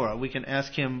about the Torah? We can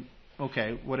ask Him,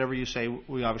 okay, whatever you say,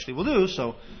 we obviously will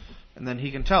do, and then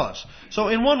He can tell us. So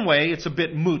in one way, it's a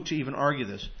bit moot to even argue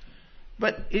this.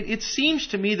 But it seems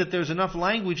to me that there's enough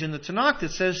language in the Tanakh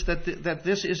that says that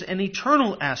this is an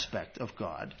eternal aspect of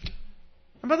God.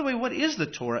 And by the way, what is the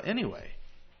Torah anyway?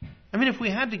 I mean, if we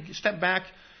had to step back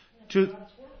to...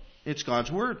 It's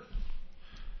God's Word.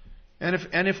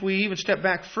 And if we even step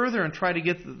back further and try to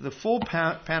get the full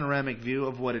panoramic view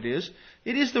of what it is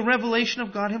the revelation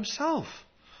of God Himself.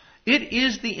 It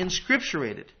is the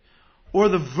inscripturated, or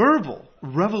the verbal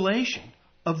revelation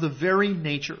of the very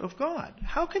nature of God.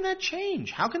 How can that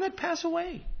change? How can that pass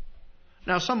away?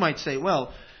 Now, some might say,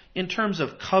 well, in terms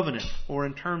of covenant, or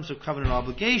in terms of covenant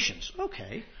obligations,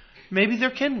 okay, maybe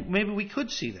we could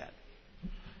see that.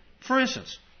 For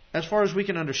instance, as far as we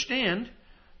can understand,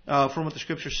 from what the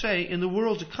Scriptures say, in the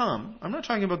world to come, I'm not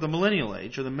talking about the millennial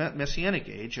age, or the messianic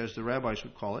age, as the rabbis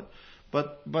would call it,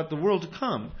 but the world to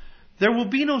come, there will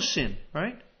be no sin,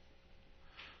 right?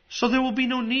 So there will be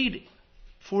no need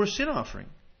for a sin offering.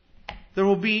 There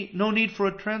will be no need for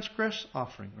a transgress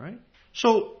offering, right?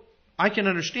 So I can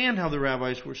understand how the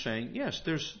rabbis were saying, yes,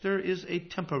 there is a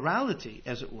temporality,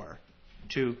 as it were,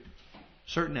 to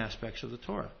certain aspects of the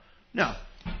Torah. Now,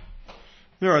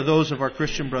 there are those of our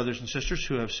Christian brothers and sisters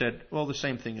who have said, well, the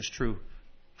same thing is true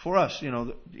for us.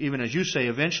 Even as you say,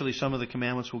 eventually some of the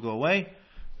commandments will go away.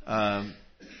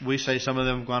 We say some of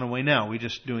them have gone away now. We're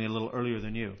just doing it a little earlier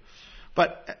than you.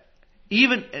 But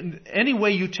even any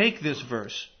way you take this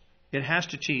verse, it has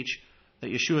to teach that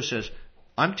Yeshua says,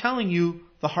 I'm telling you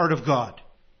the heart of God.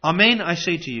 Amen, I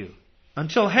say to you.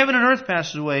 Until heaven and earth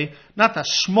passes away, not the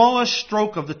smallest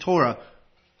stroke of the Torah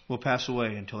will pass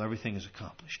away until everything is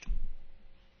accomplished.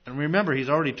 And remember, he's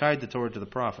already tied the Torah to the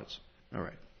prophets. All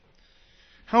right.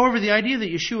 However, the idea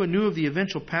that Yeshua knew of the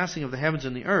eventual passing of the heavens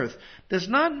and the earth does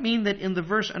not mean that in the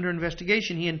verse under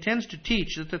investigation he intends to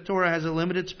teach that the Torah has a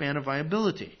limited span of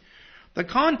viability. The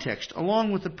context,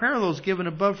 along with the parallels given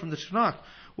above from the Tanakh,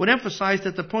 would emphasize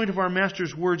that the point of our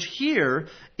Master's words here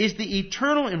is the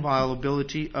eternal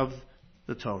inviolability of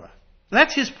the Torah.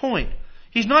 That's his point.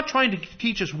 He's not trying to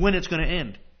teach us when it's going to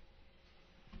end.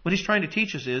 What he's trying to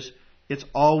teach us is it's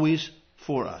always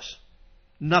for us.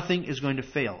 Nothing is going to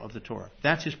fail of the Torah.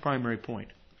 That's his primary point.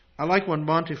 I like what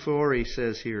Montefiore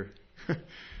says here.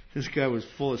 This guy was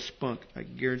full of spunk, I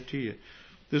guarantee you.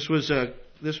 This was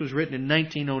written in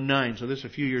 1909, so this is a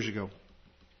few years ago.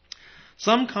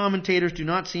 Some commentators do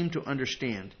not seem to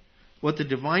understand what the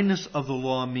divineness of the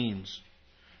law means.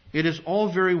 It is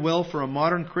all very well for a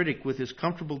modern critic with his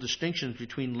comfortable distinctions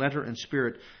between letter and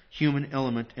spirit, human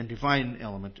element and divine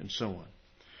element, and so on.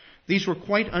 These were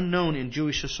quite unknown in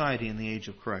Jewish society in the age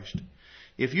of Christ.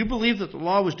 If you believe that the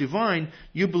law was divine,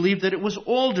 you believed that it was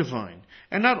all divine,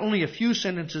 and not only a few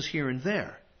sentences here and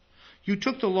there. You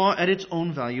took the law at its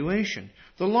own valuation.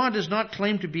 The law does not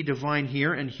claim to be divine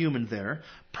here and human there,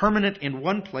 permanent in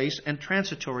one place and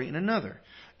transitory in another.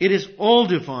 It is all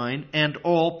divine and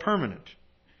all permanent.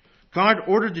 God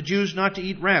ordered the Jews not to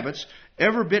eat rabbits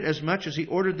every bit as much as he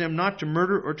ordered them not to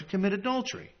murder or to commit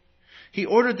adultery. He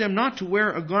ordered them not to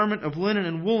wear a garment of linen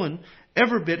and woolen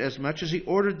every bit as much as he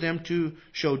ordered them to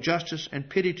show justice and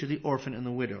pity to the orphan and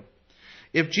the widow.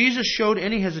 If Jesus showed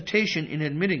any hesitation in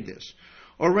admitting this,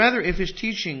 or rather if his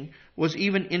teaching was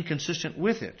even inconsistent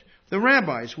with it, the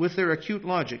rabbis, with their acute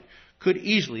logic, could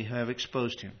easily have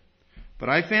exposed him. But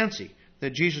I fancy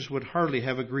that Jesus would hardly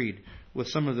have agreed with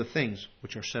some of the things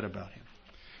which are said about him.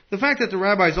 The fact that the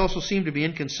rabbis also seem to be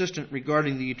inconsistent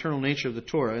regarding the eternal nature of the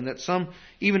Torah, and that some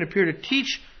even appear to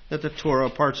teach that the Torah,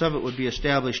 parts of it, would be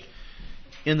abolished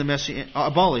in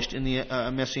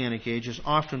the Messianic age, is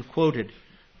often quoted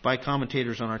by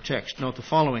commentators on our text. Note the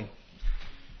following.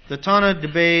 The Tana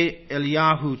Debe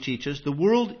Eliyahu teaches, the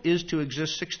world is to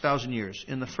exist 6,000 years.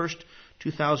 In the first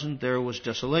 2,000 there was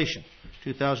desolation.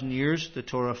 2,000 years the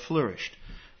Torah flourished.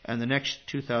 And the next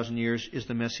 2,000 years is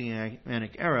the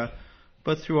Messianic era,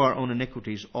 but through our own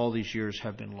iniquities all these years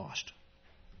have been lost.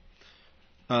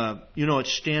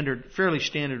 It's fairly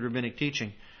standard rabbinic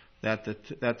teaching that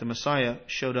the Messiah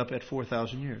showed up at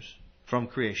 4,000 years from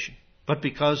creation. But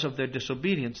because of their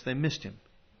disobedience, they missed him.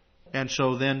 And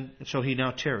so he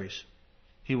now tarries.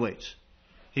 He waits.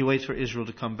 He waits for Israel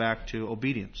to come back to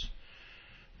obedience.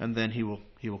 And then he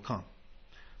will come.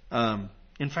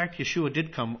 In fact, Yeshua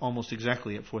did come almost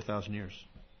exactly at 4,000 years.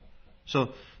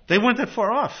 So they weren't that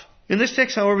far off. In this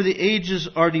text, however, the ages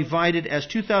are divided as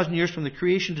 2,000 years from the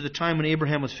creation to the time when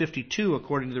Abraham was 52,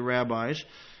 according to the rabbis.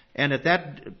 And at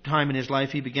that time in his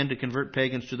life, he began to convert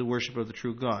pagans to the worship of the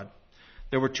true God.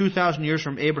 There were 2,000 years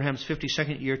from Abraham's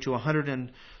 52nd year to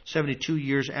 172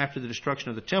 years after the destruction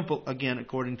of the temple, again,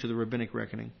 according to the rabbinic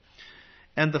reckoning.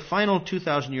 And the final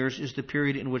 2,000 years is the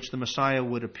period in which the Messiah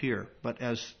would appear. But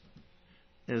as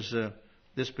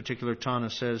this particular Tana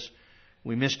says,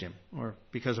 we missed him, or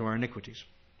because of our iniquities.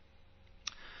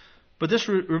 But this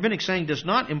rabbinic saying does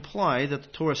not imply that the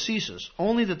Torah ceases,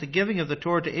 only that the giving of the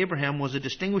Torah to Abraham was a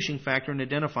distinguishing factor in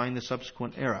identifying the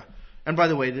subsequent era. And by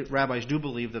the way, the rabbis do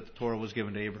believe that the Torah was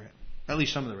given to Abraham. At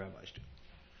least some of the rabbis do.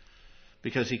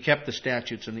 Because he kept the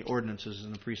statutes and the ordinances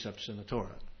and the precepts in the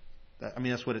Torah.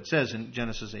 That's what it says in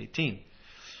Genesis 18.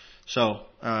 So,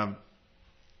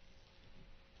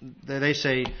 they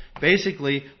say,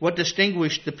 basically, what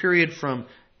distinguished the period from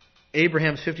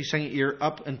Abraham's 52nd year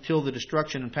up until the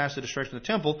destruction and past the destruction of the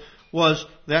temple was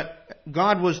that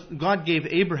God gave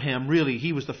Abraham, really,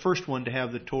 he was the first one to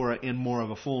have the Torah in more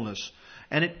of a fullness.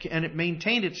 And it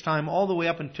maintained its time all the way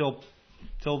up until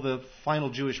the final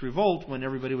Jewish revolt when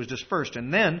everybody was dispersed.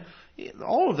 And then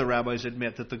all of the rabbis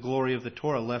admit that the glory of the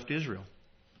Torah left Israel.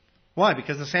 Why?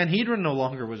 Because the Sanhedrin no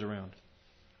longer was around.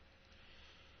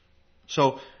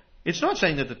 So it's not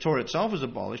saying that the Torah itself is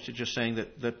abolished. It's just saying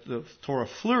that the Torah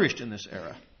flourished in this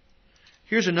era.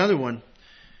 Here's another one.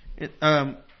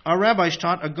 Our rabbis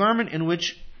taught a garment in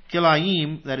which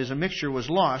kilayim, that is a mixture, was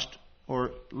lost,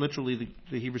 or literally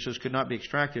the Hebrew says could not be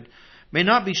extracted, may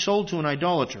not be sold to an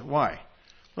idolater. Why?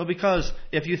 Well, because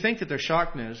if you think that there's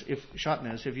shatnez,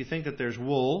 if you think that there's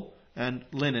wool and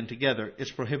linen together,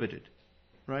 it's prohibited,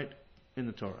 right, in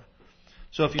the Torah.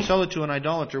 So if you sell it to an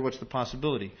idolater, what's the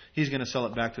possibility? He's going to sell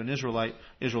it back to an Israelite.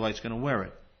 Israelite's going to wear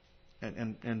it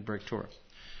and break Torah.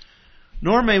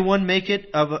 Nor may one make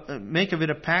of it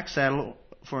a pack saddle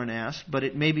for an ass, but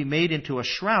it may be made into a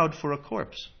shroud for a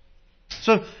corpse.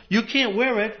 So you can't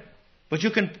wear it, but you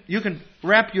can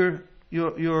wrap your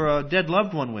dead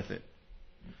loved one with it.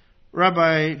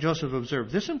 Rabbi Joseph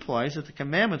observed, this implies that the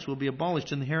commandments will be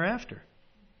abolished in the hereafter.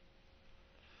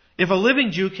 If a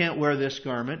living Jew can't wear this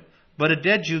garment, but a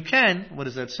dead Jew can, what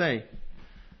does that say?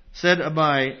 Said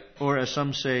Abai, or as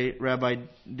some say, Rabbi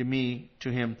Demi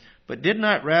to him, but did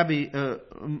not Rabbi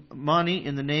Mani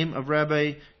in the name of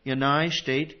Rabbi Yanai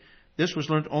state, this was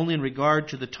learned only in regard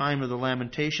to the time of the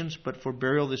lamentations, but for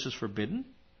burial this is forbidden?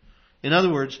 In other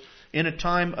words, in a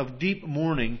time of deep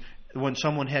mourning, when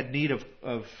someone had need of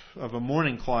a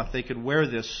mourning cloth, they could wear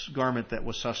this garment that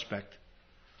was suspect,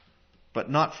 but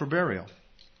not for burial.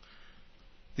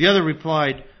 The other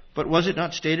replied, but was it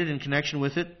not stated in connection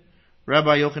with it?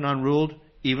 Rabbi Yochanan ruled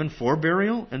even for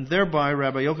burial, and thereby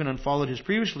Rabbi Yochanan followed his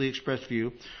previously expressed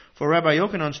view, for Rabbi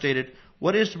Yochanan stated,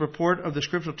 what is the purport of the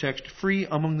scriptural text, free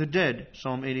among the dead,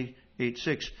 Psalm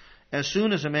 88:6? As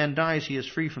soon as a man dies, he is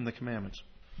free from the commandments.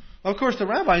 Of course, the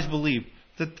rabbis believe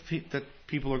that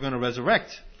people are going to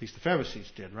resurrect. At least the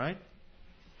Pharisees did, right?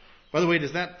 By the way,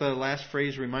 does that the last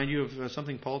phrase remind you of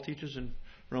something Paul teaches in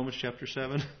Romans chapter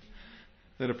 7?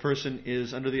 That a person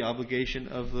is under the obligation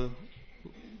of the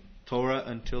Torah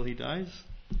until he dies?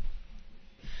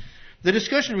 The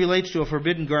discussion relates to a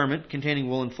forbidden garment containing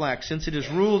wool and flax. Since it is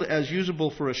ruled as usable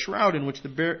for a shroud in which to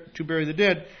bury the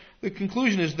dead, the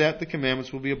conclusion is that the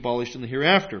commandments will be abolished in the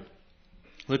hereafter,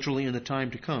 literally in the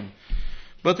time to come.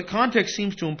 But the context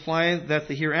seems to imply that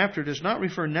the hereafter does not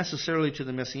refer necessarily to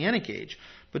the Messianic age,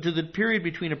 but to the period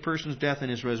between a person's death and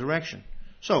his resurrection.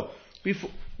 So,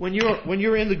 when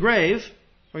you're in the grave,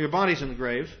 or your body's in the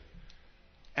grave,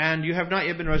 and you have not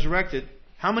yet been resurrected,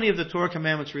 how many of the Torah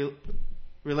commandments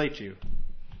relate to you?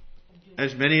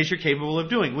 As many as you're capable of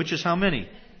doing, which is how many?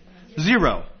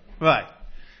 0. Right.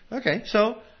 Okay,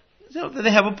 so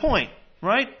they have a point,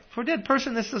 right? For a dead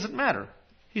person, this doesn't matter.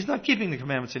 He's not keeping the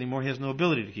commandments anymore. He has no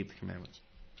ability to keep the commandments.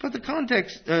 But the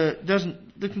context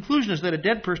doesn't. The conclusion is that a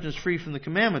dead person is free from the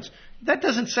commandments. That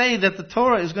doesn't say that the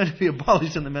Torah is going to be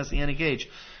abolished in the Messianic age.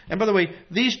 And by the way,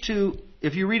 these two,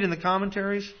 if you read in the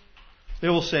commentaries, they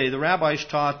will say the rabbis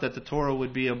taught that the Torah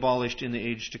would be abolished in the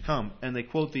age to come, and they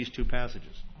quote these two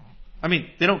passages. I mean,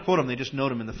 they don't quote them; they just note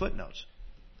them in the footnotes.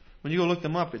 When you go look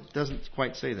them up, it doesn't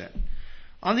quite say that.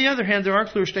 On the other hand, there are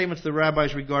clear statements of the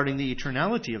rabbis regarding the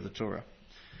eternality of the Torah.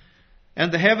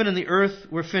 And the heaven and the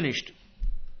earth were finished.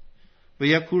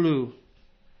 V'yakulu,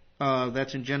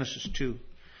 that's in Genesis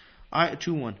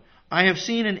 2:1. I have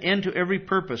seen an end to every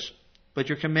purpose, but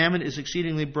your commandment is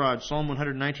exceedingly broad. Psalm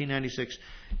 119:96.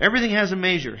 Everything has a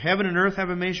measure. Heaven and earth have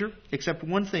a measure, except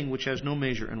one thing which has no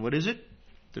measure. And what is it?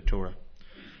 The Torah,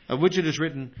 of which it is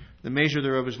written, the measure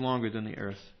thereof is longer than the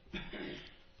earth.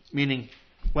 Meaning,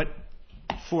 what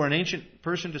for an ancient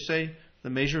person to say the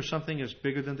measure of something is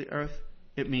bigger than the earth,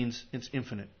 it means it's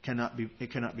infinite.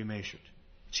 It cannot be measured.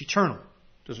 It's eternal.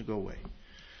 It doesn't go away.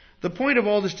 The point of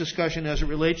all this discussion as it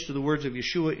relates to the words of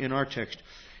Yeshua in our text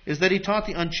is that he taught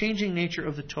the unchanging nature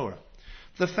of the Torah.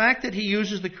 The fact that he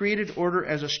uses the created order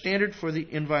as a standard for the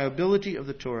inviolability of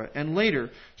the Torah and later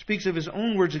speaks of his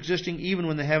own words existing even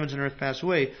when the heavens and earth pass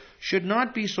away should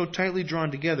not be so tightly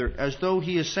drawn together as though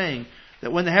he is saying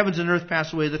that when the heavens and earth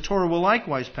pass away, the Torah will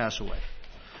likewise pass away.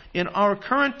 In our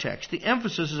current text, the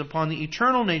emphasis is upon the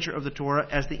eternal nature of the Torah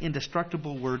as the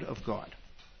indestructible Word of God.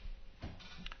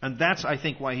 And that's, I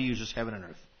think, why he uses heaven and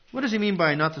earth. What does he mean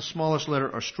by not the smallest letter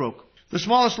or stroke? The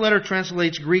smallest letter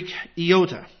translates Greek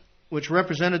iota, which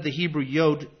represented the Hebrew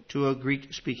yod to a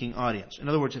Greek-speaking audience. In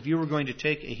other words, if you were going to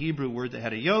take a Hebrew word that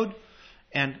had a yod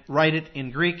and write it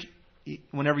in Greek,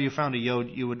 whenever you found a yod,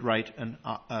 you would write an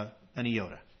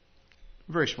iota.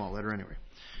 Very small letter anyway.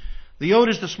 The yod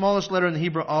is the smallest letter in the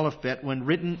Hebrew alphabet when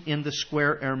written in the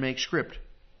square Aramaic script.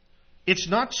 It's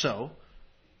not so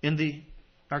in the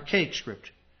archaic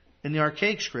script. In the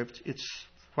archaic script, it's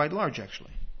quite large, actually.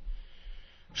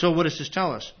 So what does this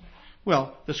tell us?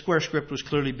 Well, the square script was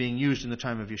clearly being used in the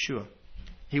time of Yeshua.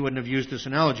 He wouldn't have used this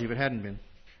analogy if it hadn't been.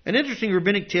 An interesting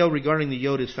rabbinic tale regarding the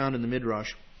Yod is found in the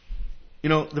Midrash. You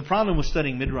know, the problem with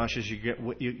studying Midrash is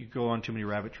you go on too many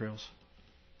rabbit trails.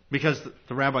 Because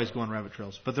the rabbis go on rabbit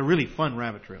trails. But they're really fun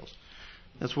rabbit trails.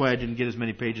 That's why I didn't get as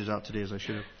many pages out today as I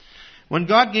should have. When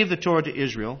God gave the Torah to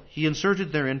Israel, He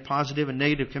inserted therein positive and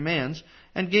negative commands,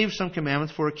 and gave some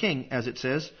commandments for a king, as it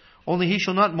says, only he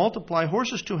shall not multiply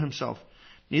horses to himself,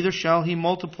 neither shall he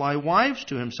multiply wives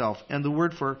to himself. And the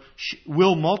word for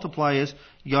will multiply is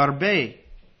yarbeh,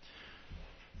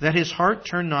 that his heart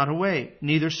turn not away,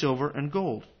 neither silver and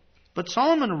gold. But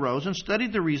Solomon arose and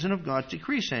studied the reason of God's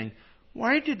decree, saying,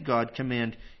 why did God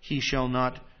command he shall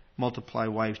not multiply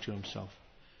wives to himself?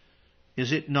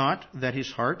 Is it not that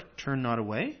his heart turn not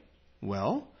away?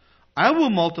 Well, I will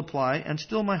multiply, and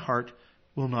still my heart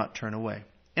will not turn away.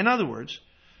 In other words,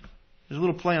 there's a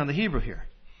little play on the Hebrew here.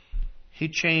 He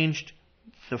changed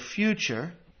the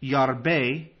future,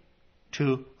 yarbeh,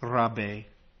 to rabeh,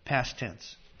 past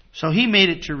tense. So he made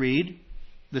it to read,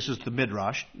 this is the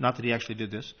Midrash, not that he actually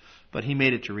did this, but he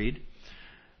made it to read,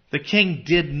 the king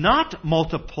did not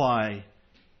multiply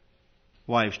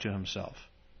wives to himself.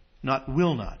 Not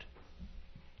will not.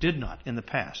 Did not in the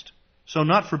past. So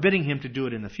not forbidding him to do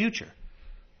it in the future,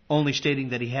 only stating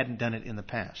that he hadn't done it in the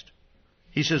past.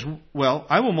 He says, well,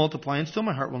 I will multiply and still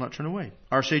my heart will not turn away.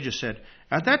 Our sages said,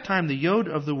 at that time the yod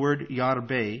of the word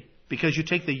yarbeh, because you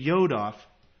take the yod off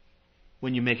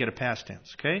when you make it a past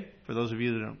tense, okay? For those of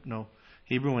you that don't know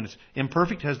Hebrew, when it's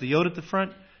imperfect, it has the yod at the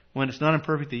front. When it's not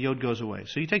imperfect, the yod goes away.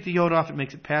 So you take the yod off, it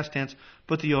makes it past tense.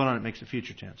 Put the yod on, it makes it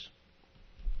future tense.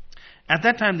 At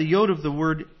that time, the yod of the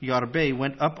word yarbeh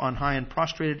went up on high and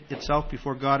prostrated itself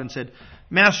before God and said,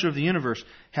 Master of the universe,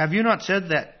 have you not said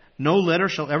that no letter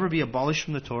shall ever be abolished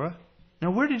from the Torah?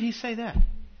 Now, where did he say that?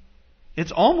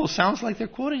 It almost sounds like they're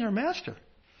quoting our master.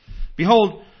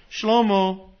 Behold,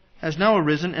 Shlomo has now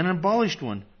arisen and abolished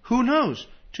one. Who knows?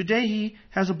 Today he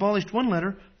has abolished one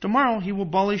letter. Tomorrow he will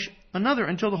abolish another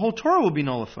until the whole Torah will be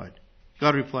nullified.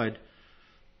 God replied,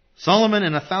 Solomon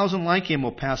and 1,000 like him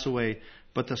will pass away,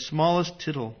 but the smallest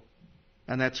tittle,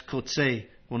 and that's kotzei,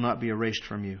 will not be erased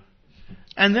from you.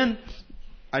 And then,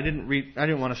 I didn't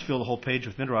want to fill the whole page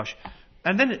with Midrash.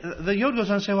 And then the Yod goes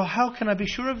on and says, well, how can I be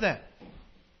sure of that?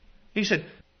 He said,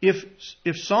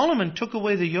 if Solomon took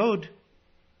away the Yod,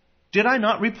 did I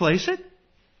not replace it?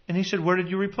 And he said, where did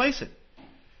you replace it?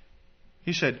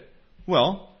 He said,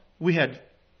 well, we had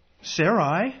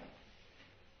Sarai,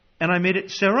 and I made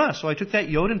it Sarah. So I took that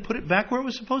Yod and put it back where it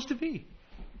was supposed to be.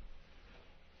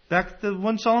 Back the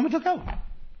one Solomon took out.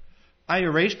 I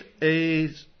erased a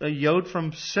Yod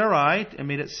from Sarai and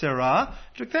made it Sarah.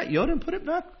 Took that Yod and put it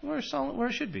back where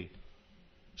it should be.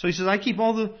 So he says, I keep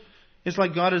all the... It's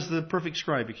like God is the perfect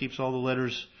scribe. He keeps all the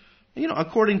letters. You know,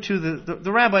 according to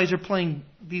the rabbis are playing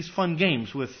these fun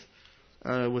games with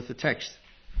the text.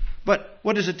 But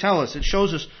what does it tell us? It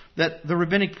shows us that the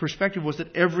rabbinic perspective was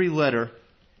that every letter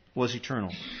was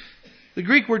eternal. The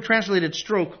Greek word translated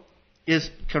stroke is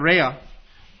kareia,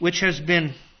 which has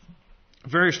been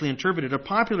variously interpreted. A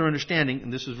popular understanding,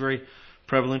 and this is very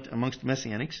prevalent amongst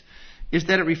Messianics, is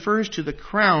that it refers to the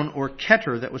crown or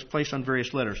keter that was placed on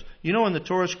various letters. You know, in the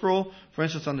Torah scroll, for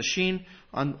instance, on the sheen,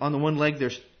 on the one leg,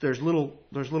 there's little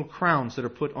crowns that are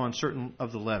put on certain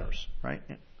of the letters, right?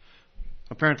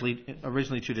 Apparently,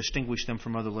 originally to distinguish them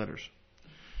from other letters.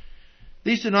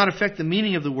 These do not affect the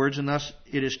meaning of the words, and thus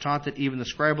it is taught that even the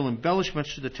scribal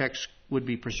embellishments to the text would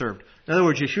be preserved. In other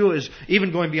words, Yeshua is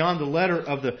even going beyond the letter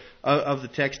of the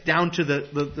text down to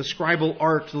the scribal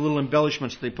art, the little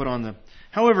embellishments they put on them.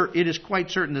 However, it is quite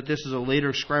certain that this is a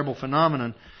later scribal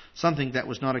phenomenon, something that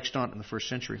was not extant in the first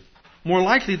century. More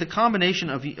likely, the combination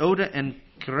of Yoda and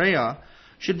Kareia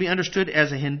should be understood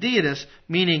as a Hendiadys,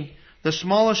 meaning the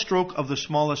smallest stroke of the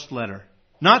smallest letter.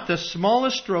 Not the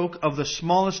smallest stroke of the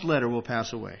smallest letter will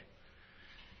pass away.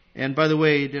 And by the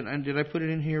way, did I put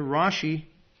it in here? Rashi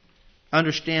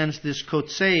understands this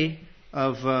kotzei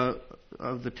of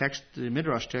the text, the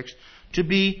Midrash text, to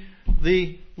be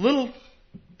the little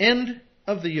end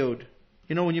of the yod.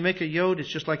 You know, when you make a yod,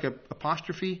 it's just like an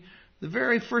apostrophe. The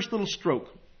very first little stroke.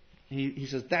 He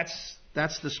says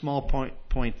that's the small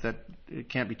point that it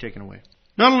can't be taken away.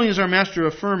 Not only is our master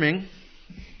affirming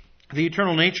the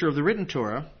eternal nature of the written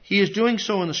Torah, he is doing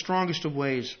so in the strongest of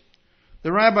ways.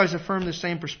 The rabbis affirm the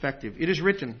same perspective. It is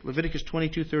written, Leviticus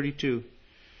 22:32,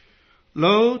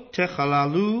 Lo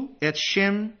techalalu et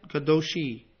shem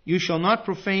kadoshi. You shall not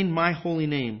profane my holy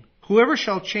name. Whoever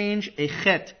shall change a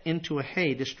chet into a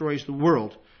hay destroys the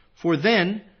world. For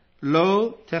then,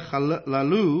 lo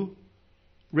techalalu,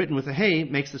 written with a hay,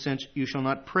 makes the sense, you shall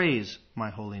not praise my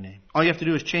holy name. All you have to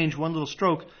do is change one little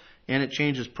stroke, and it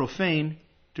changes profane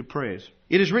to praise.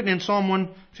 It is written in Psalm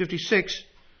 156,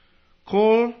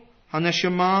 Kol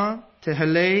haneshama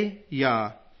tehalei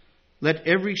Yah. Let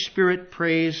every spirit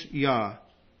praise Yah.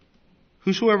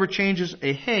 Whosoever changes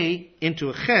a hey into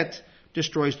a chet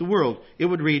destroys the world. It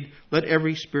would read, let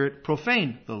every spirit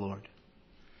profane the Lord.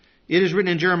 It is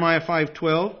written in Jeremiah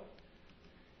 5:12,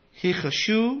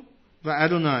 Hichashu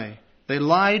va'Adonai. They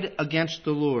lied against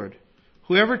the Lord.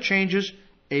 Whoever changes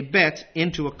a bet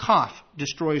into a kaf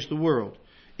destroys the world.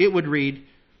 It would read,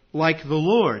 like the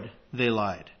Lord they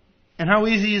lied. And how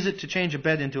easy is it to change a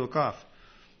bet into a kaf?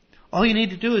 All you need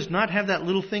to do is not have that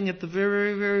little thing at the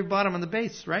very, very bottom of the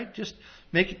base, right? Just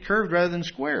make it curved rather than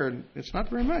square. And it's not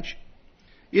very much.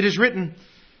 It is written,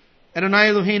 Adonai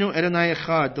Eloheinu Adonai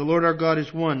Echad. The Lord our God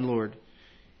is one Lord.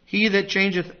 He that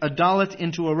changeth a dalet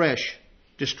into a resh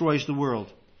destroys the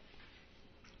world.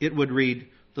 It would read,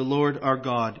 the Lord our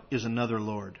God is another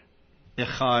Lord.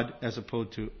 Echad as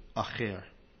opposed to Acher.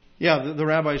 Yeah, the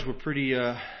rabbis were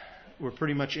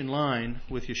pretty much in line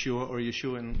with Yeshua, or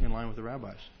Yeshua in line with the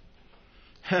rabbis.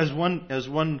 As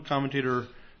one commentator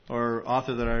or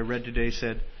author that I read today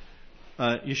said,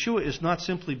 Yeshua is not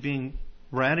simply being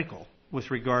radical with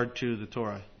regard to the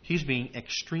Torah. He's being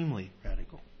extremely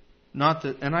radical.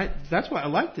 That's why I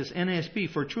like this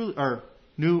NASB for truly, or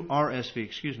new RSV,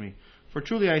 excuse me. For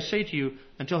truly I say to you,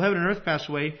 until heaven and earth pass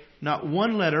away, not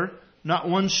one letter, not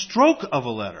one stroke of a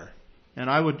letter. And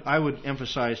I would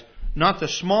emphasize, not the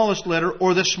smallest letter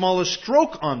or the smallest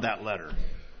stroke on that letter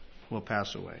will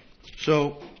pass away.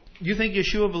 So, you think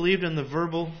Yeshua believed in the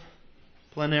verbal,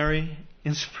 plenary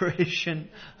inspiration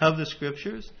of the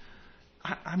Scriptures?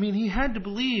 I mean, he had to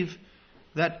believe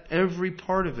that every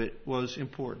part of it was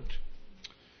important.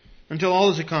 Until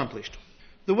all is accomplished.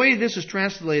 The way this is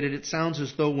translated, it sounds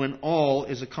as though when all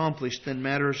is accomplished, then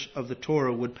matters of the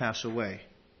Torah would pass away.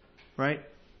 Right?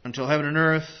 Until heaven and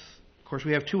earth. Of course,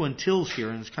 we have two untils here,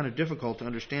 and it's kind of difficult to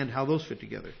understand how those fit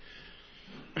together.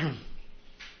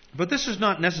 But this is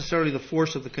not necessarily the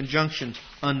force of the conjunction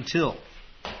until.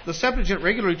 The Septuagint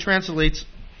regularly translates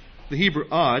the Hebrew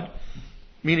ad,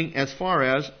 meaning as far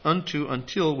as, unto,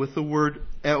 until, with the word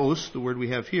eos, the word we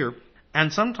have here.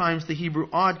 And sometimes the Hebrew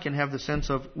ad can have the sense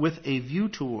of with a view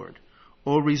toward,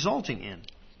 or resulting in.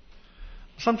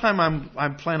 Sometime I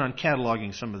plan on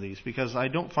cataloging some of these, because I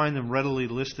don't find them readily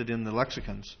listed in the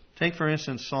lexicons. Take, for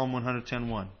instance, Psalm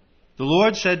 110:1. The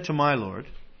Lord said to my Lord,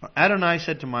 or Adonai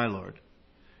said to my Lord,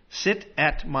 sit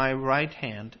at my right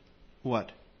hand,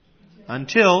 what?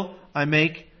 Until I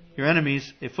make your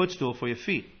enemies a footstool for your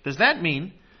feet. Does that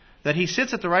mean that he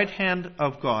sits at the right hand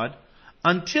of God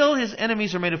until his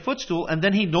enemies are made a footstool, and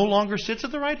then he no longer sits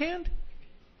at the right hand?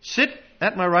 Sit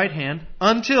at my right hand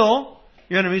until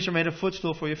your enemies are made a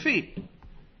footstool for your feet.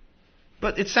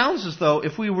 But it sounds as though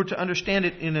if we were to understand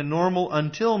it in a normal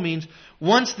until means,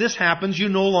 once this happens, you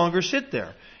no longer sit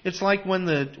there. It's like when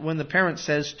the parent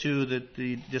says to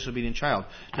the disobedient child,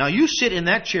 now you sit in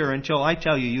that chair until I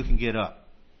tell you can get up.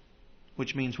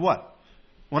 Which means what?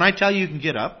 When I tell you can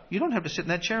get up, you don't have to sit in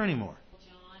that chair anymore.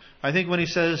 I think when he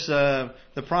says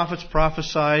the prophets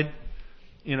prophesied,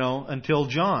 until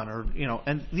John,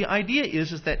 and the idea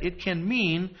is that it can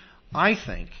mean, I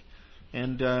think,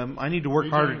 and I need to work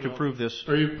harder to prove this.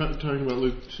 Are you talking about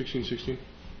Luke 16:16?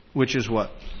 Which is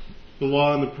what? The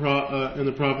law and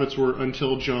the prophets were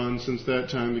until John. Since that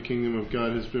time, the kingdom of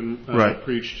God has been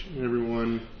preached, and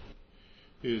everyone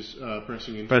is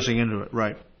pressing into it.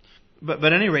 Right. But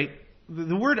at any rate,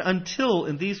 the word until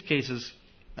in these cases,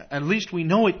 at least we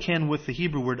know it can with the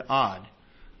Hebrew word ad,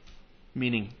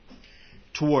 meaning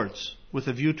towards, with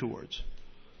a view towards.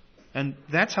 And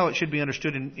that's how it should be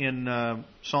understood in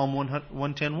Psalm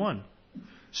 110:1.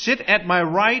 Sit at my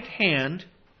right hand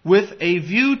with a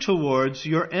view towards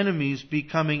your enemies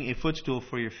becoming a footstool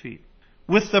for your feet.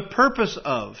 With the purpose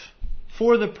of.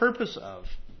 For the purpose of.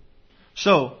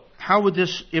 So, how would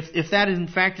this, if that in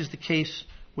fact is the case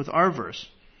with our verse,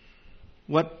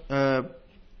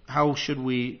 how should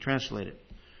we translate it?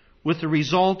 With the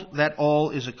result that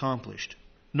all is accomplished.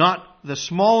 Not the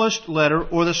smallest letter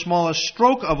or the smallest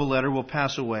stroke of a letter will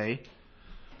pass away,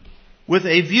 with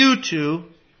a view to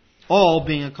all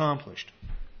being accomplished.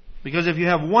 Because if you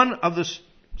have one of the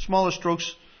smallest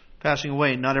strokes passing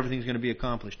away, not everything's going to be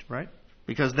accomplished, right?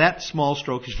 Because that small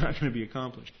stroke is not going to be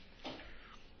accomplished.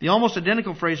 The almost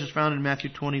identical phrase is found in Matthew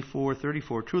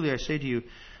 24:34. Truly I say to you,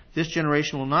 this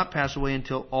generation will not pass away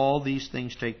until all these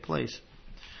things take place.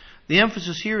 The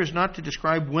emphasis here is not to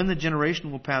describe when the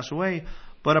generation will pass away,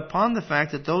 but upon the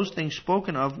fact that those things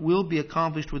spoken of will be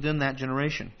accomplished within that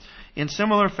generation. In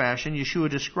similar fashion, Yeshua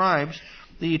describes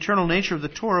the eternal nature of the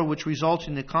Torah, which results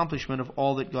in the accomplishment of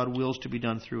all that God wills to be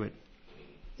done through it.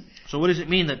 So what does it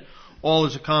mean that all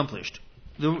is accomplished?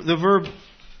 The verb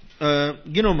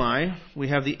ginomai, we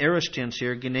have the aorist tense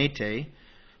here, genete.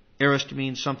 Aorist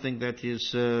means something that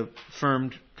is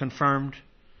confirmed,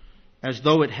 as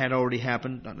though it had already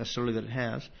happened, not necessarily that it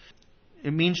has.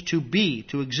 It means to be,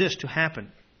 to exist, to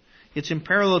happen. It's in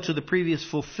parallel to the previous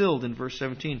fulfilled in verse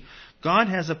 17. God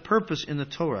has a purpose in the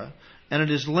Torah, and it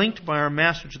is linked by our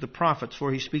master to the prophets,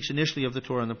 for he speaks initially of the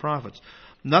Torah and the prophets.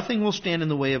 Nothing will stand in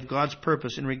the way of God's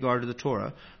purpose in regard to the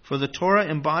Torah, for the Torah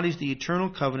embodies the eternal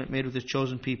covenant made with his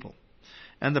chosen people.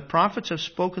 And the prophets have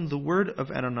spoken the word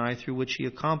of Adonai through which he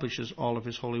accomplishes all of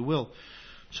his holy will.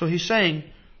 So he's saying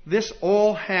this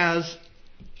all has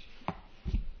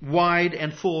wide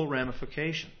and full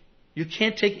ramification. You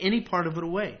can't take any part of it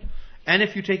away. And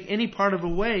if you take any part of it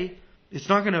away, it's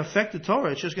not going to affect the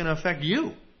Torah, it's just going to affect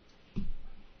you.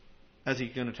 As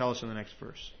he's going to tell us in the next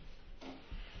verse.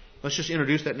 Let's just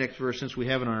introduce that next verse since we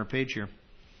have it on our page here.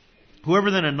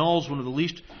 Whoever then annuls one of the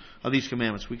least of these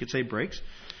commandments, we could say breaks,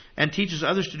 and teaches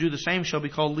others to do the same shall be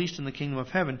called least in the kingdom of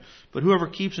heaven. But whoever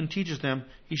keeps and teaches them,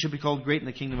 he shall be called great in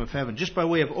the kingdom of heaven. Just by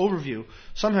way of overview,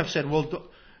 some have said, well,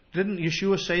 didn't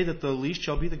Yeshua say that the least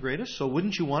shall be the greatest? So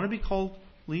wouldn't you want to be called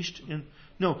least in...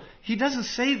 No, he doesn't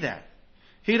say that.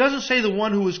 He doesn't say the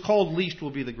one who is called least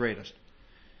will be the greatest.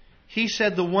 He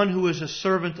said the one who is a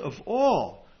servant of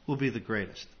all will be the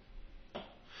greatest.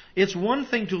 It's one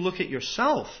thing to look at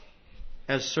yourself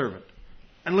as servant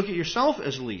and look at yourself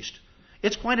as least.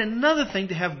 It's quite another thing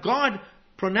to have God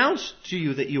pronounce to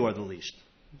you that you are the least.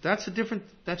 That's a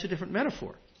different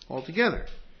metaphor altogether.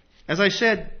 As I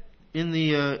said in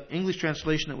the English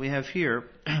translation that we have here,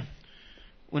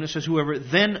 when it says whoever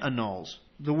then annuls,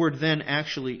 the word then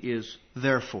actually is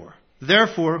therefore.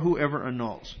 Therefore, whoever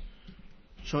annuls.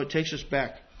 So it takes us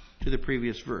back to the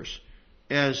previous verse.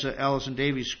 As Allison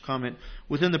Davies comment,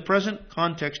 within the present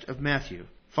context of Matthew,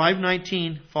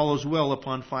 5:19 follows well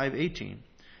upon 5:18.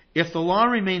 If the law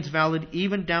remains valid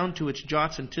even down to its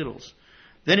jots and tittles,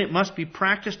 then it must be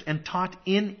practiced and taught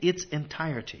in its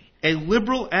entirety. A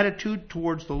liberal attitude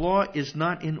towards the law is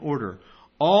not in order.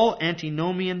 All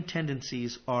antinomian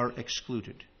tendencies are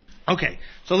excluded. Okay,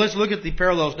 so let's look at the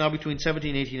parallels now between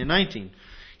 17, 18, and 19.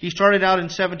 He started out in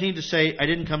 17 to say, I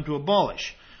didn't come to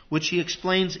abolish, which he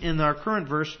explains in our current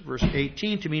verse, verse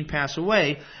 18, to mean pass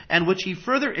away, and which he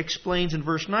further explains in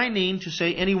verse 19 to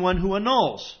say anyone who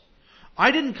annuls.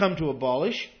 I didn't come to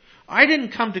abolish. I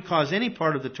didn't come to cause any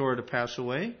part of the Torah to pass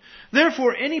away.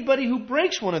 Therefore, anybody who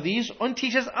breaks one of these and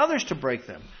teaches others to break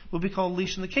them will be called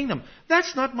least in the kingdom.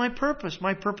 That's not my purpose.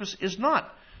 My purpose is not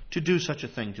to do such a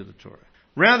thing to the Torah.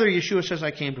 Rather, Yeshua says,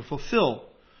 I came to fulfill.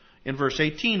 In verse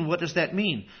 18, what does that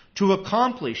mean? To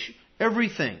accomplish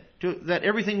everything. That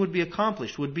everything would be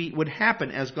accomplished, would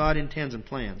happen as God intends and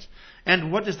plans.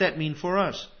 And what does that mean for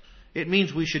us? It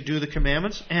means we should do the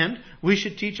commandments and we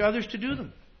should teach others to do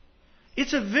them.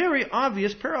 It's a very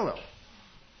obvious parallel.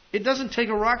 It doesn't take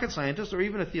a rocket scientist or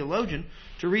even a theologian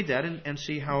to read that and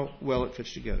see how well it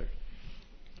fits together.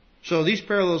 So these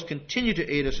parallels continue to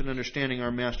aid us in understanding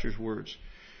our Master's words.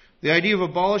 The idea of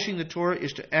abolishing the Torah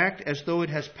is to act as though it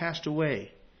has passed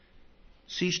away,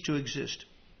 ceased to exist,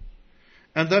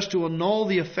 and thus to annul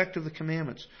the effect of the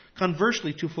commandments.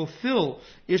 Conversely, to fulfill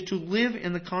is to live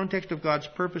in the context of God's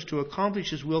purpose to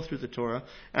accomplish His will through the Torah,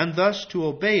 and thus to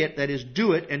obey it, that is,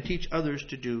 do it, and teach others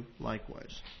to do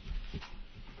likewise.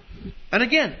 And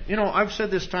again, I've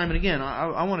said this time and again,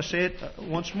 I want to say it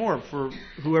once more for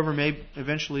whoever may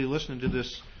eventually listen to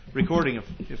this recording,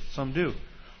 if some do.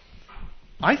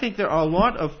 I think there are a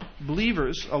lot of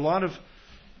believers, a lot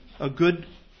of good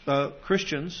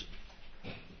Christians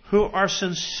who are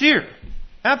sincere,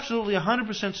 absolutely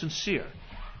 100% sincere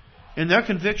in their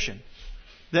conviction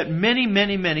that many,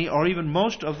 many, many, or even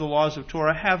most of the laws of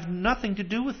Torah have nothing to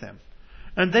do with them.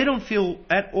 And they don't feel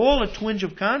at all a twinge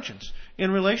of conscience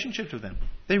in relationship to them.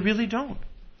 They really don't.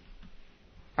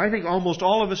 I think almost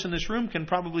all of us in this room can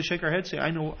probably shake our heads and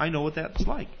say, I know what that's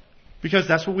like. Because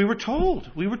that's what we were told.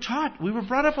 We were taught. We were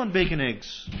brought up on bacon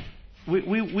eggs. We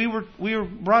were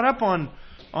brought up on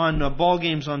ball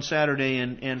games on Saturday,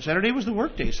 and Saturday was the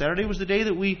work day. Saturday was the day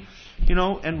that we,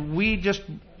 and we just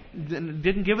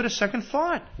didn't give it a second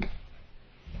thought.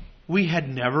 We had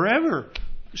never ever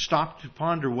stopped to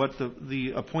ponder what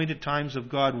the appointed times of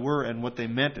God were and what they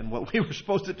meant and what we were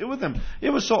supposed to do with them. It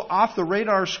was so off the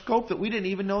radar scope that we didn't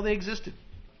even know they existed.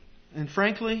 And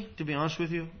frankly, to be honest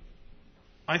with you,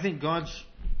 I think God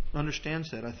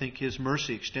understands that. I think His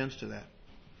mercy extends to that.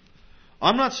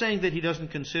 I'm not saying that He doesn't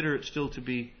consider it still to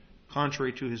be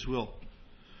contrary to His will.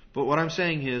 But what I'm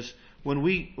saying is, when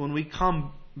we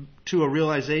come to a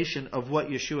realization of what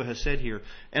Yeshua has said here,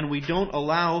 and we don't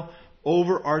allow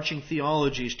overarching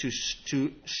theologies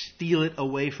to steal it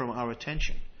away from our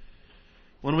attention.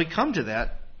 When we come to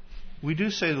that, we do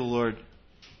say to the Lord,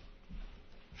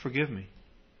 forgive me.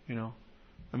 I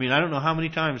don't know how many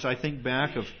times I think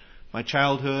back of my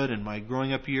childhood and my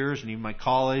growing up years and even my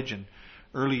college and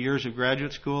early years of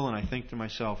graduate school, and I think to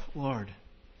myself, Lord,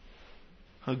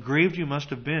 how grieved you must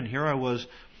have been. Here I was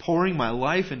pouring my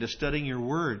life into studying your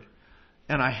Word.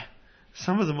 And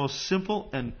some of the most simple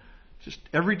and just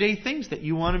everyday things that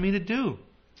you wanted me to do,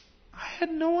 I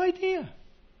had no idea.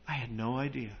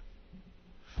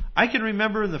 I can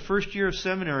remember in the first year of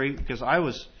seminary, because I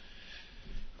was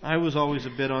always a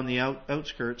bit on the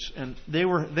outskirts, and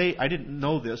I didn't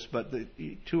know this, but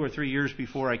 2 or 3 years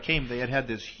before I came, they had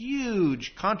this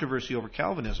huge controversy over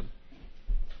Calvinism.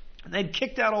 And they'd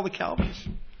kicked out all the Calvinists.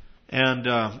 And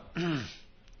I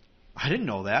didn't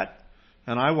know that.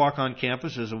 And I walk on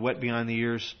campus as a wet behind the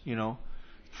ears,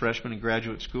 freshman in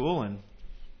graduate school, and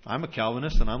I'm a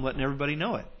Calvinist, and I'm letting everybody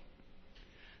know it.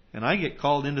 And I get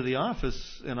called into the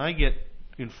office, and I get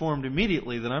informed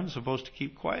immediately that I'm supposed to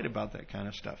keep quiet about that kind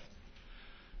of stuff.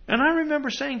 And I remember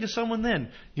saying to someone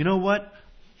then, you know what?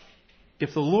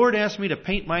 If the Lord asked me to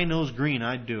paint my nose green,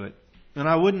 I'd do it. And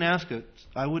I wouldn't ask the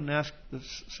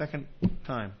second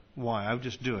time why. I would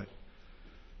just do it.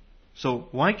 So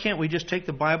why can't we just take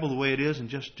the Bible the way it is and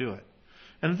just do it?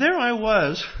 And there I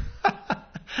was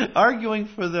arguing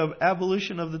for the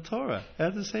abolition of the Torah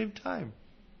at the same time.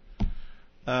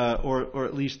 Or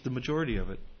at least the majority of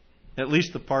it. At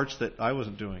least the parts that I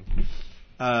wasn't doing.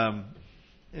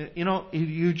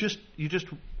 You just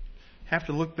have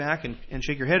to look back and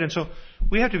shake your head. And so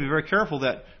we have to be very careful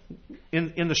that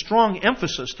in the strong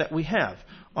emphasis that we have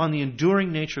on the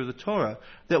enduring nature of the Torah,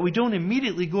 that we don't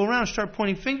immediately go around and start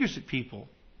pointing fingers at people.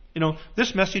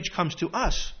 This message comes to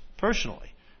us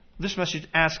personally. This message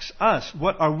asks us,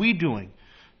 what are we doing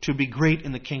to be great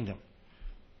in the kingdom?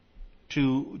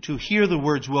 To hear the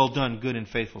words, well done, good and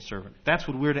faithful servant. That's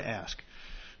what we're to ask.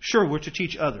 Sure, we're to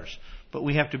teach others, but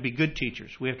we have to be good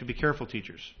teachers. We have to be careful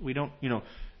teachers. We don't,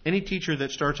 any teacher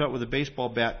that starts out with a baseball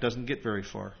bat doesn't get very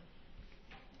far.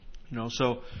 I know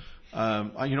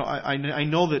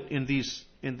that in these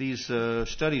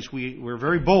studies we're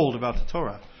very bold about the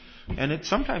Torah, and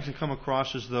sometimes it come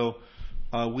across as though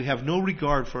we have no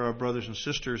regard for our brothers and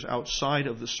sisters outside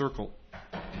of the circle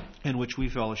in which we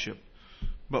fellowship.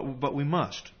 But we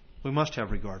must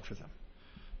have regard for them,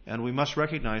 and we must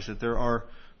recognize that there are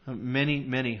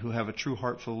many who have a true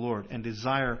heart for the Lord and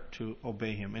desire to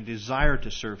obey Him and desire to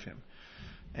serve Him,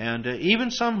 and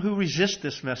even some who resist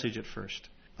this message at first.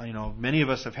 Many of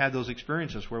us have had those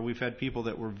experiences where we've had people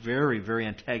that were very, very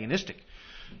antagonistic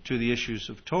to the issues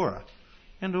of Torah,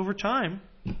 and over time,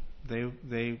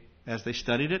 as they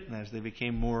studied it and as they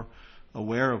became more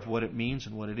aware of what it means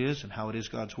and what it is and how it is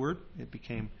God's Word, it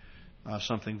became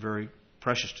something very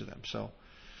precious to them. So,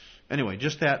 anyway,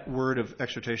 just that word of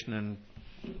exhortation and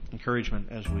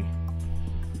encouragement as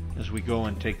we go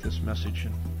and take this message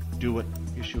and do what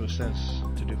Yeshua says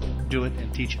to do. Do it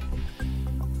and teach it.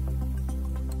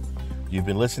 You've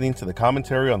been listening to the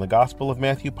Commentary on the Gospel of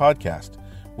Matthew podcast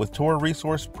with Torah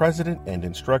Resource President and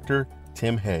Instructor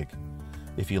Tim Hegg.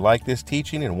 If you like this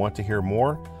teaching and want to hear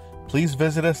more, please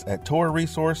visit us at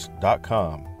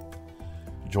TorahResource.com.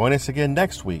 Join us again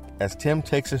next week as Tim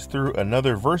takes us through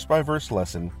another verse-by-verse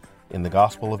lesson in the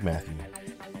Gospel of Matthew.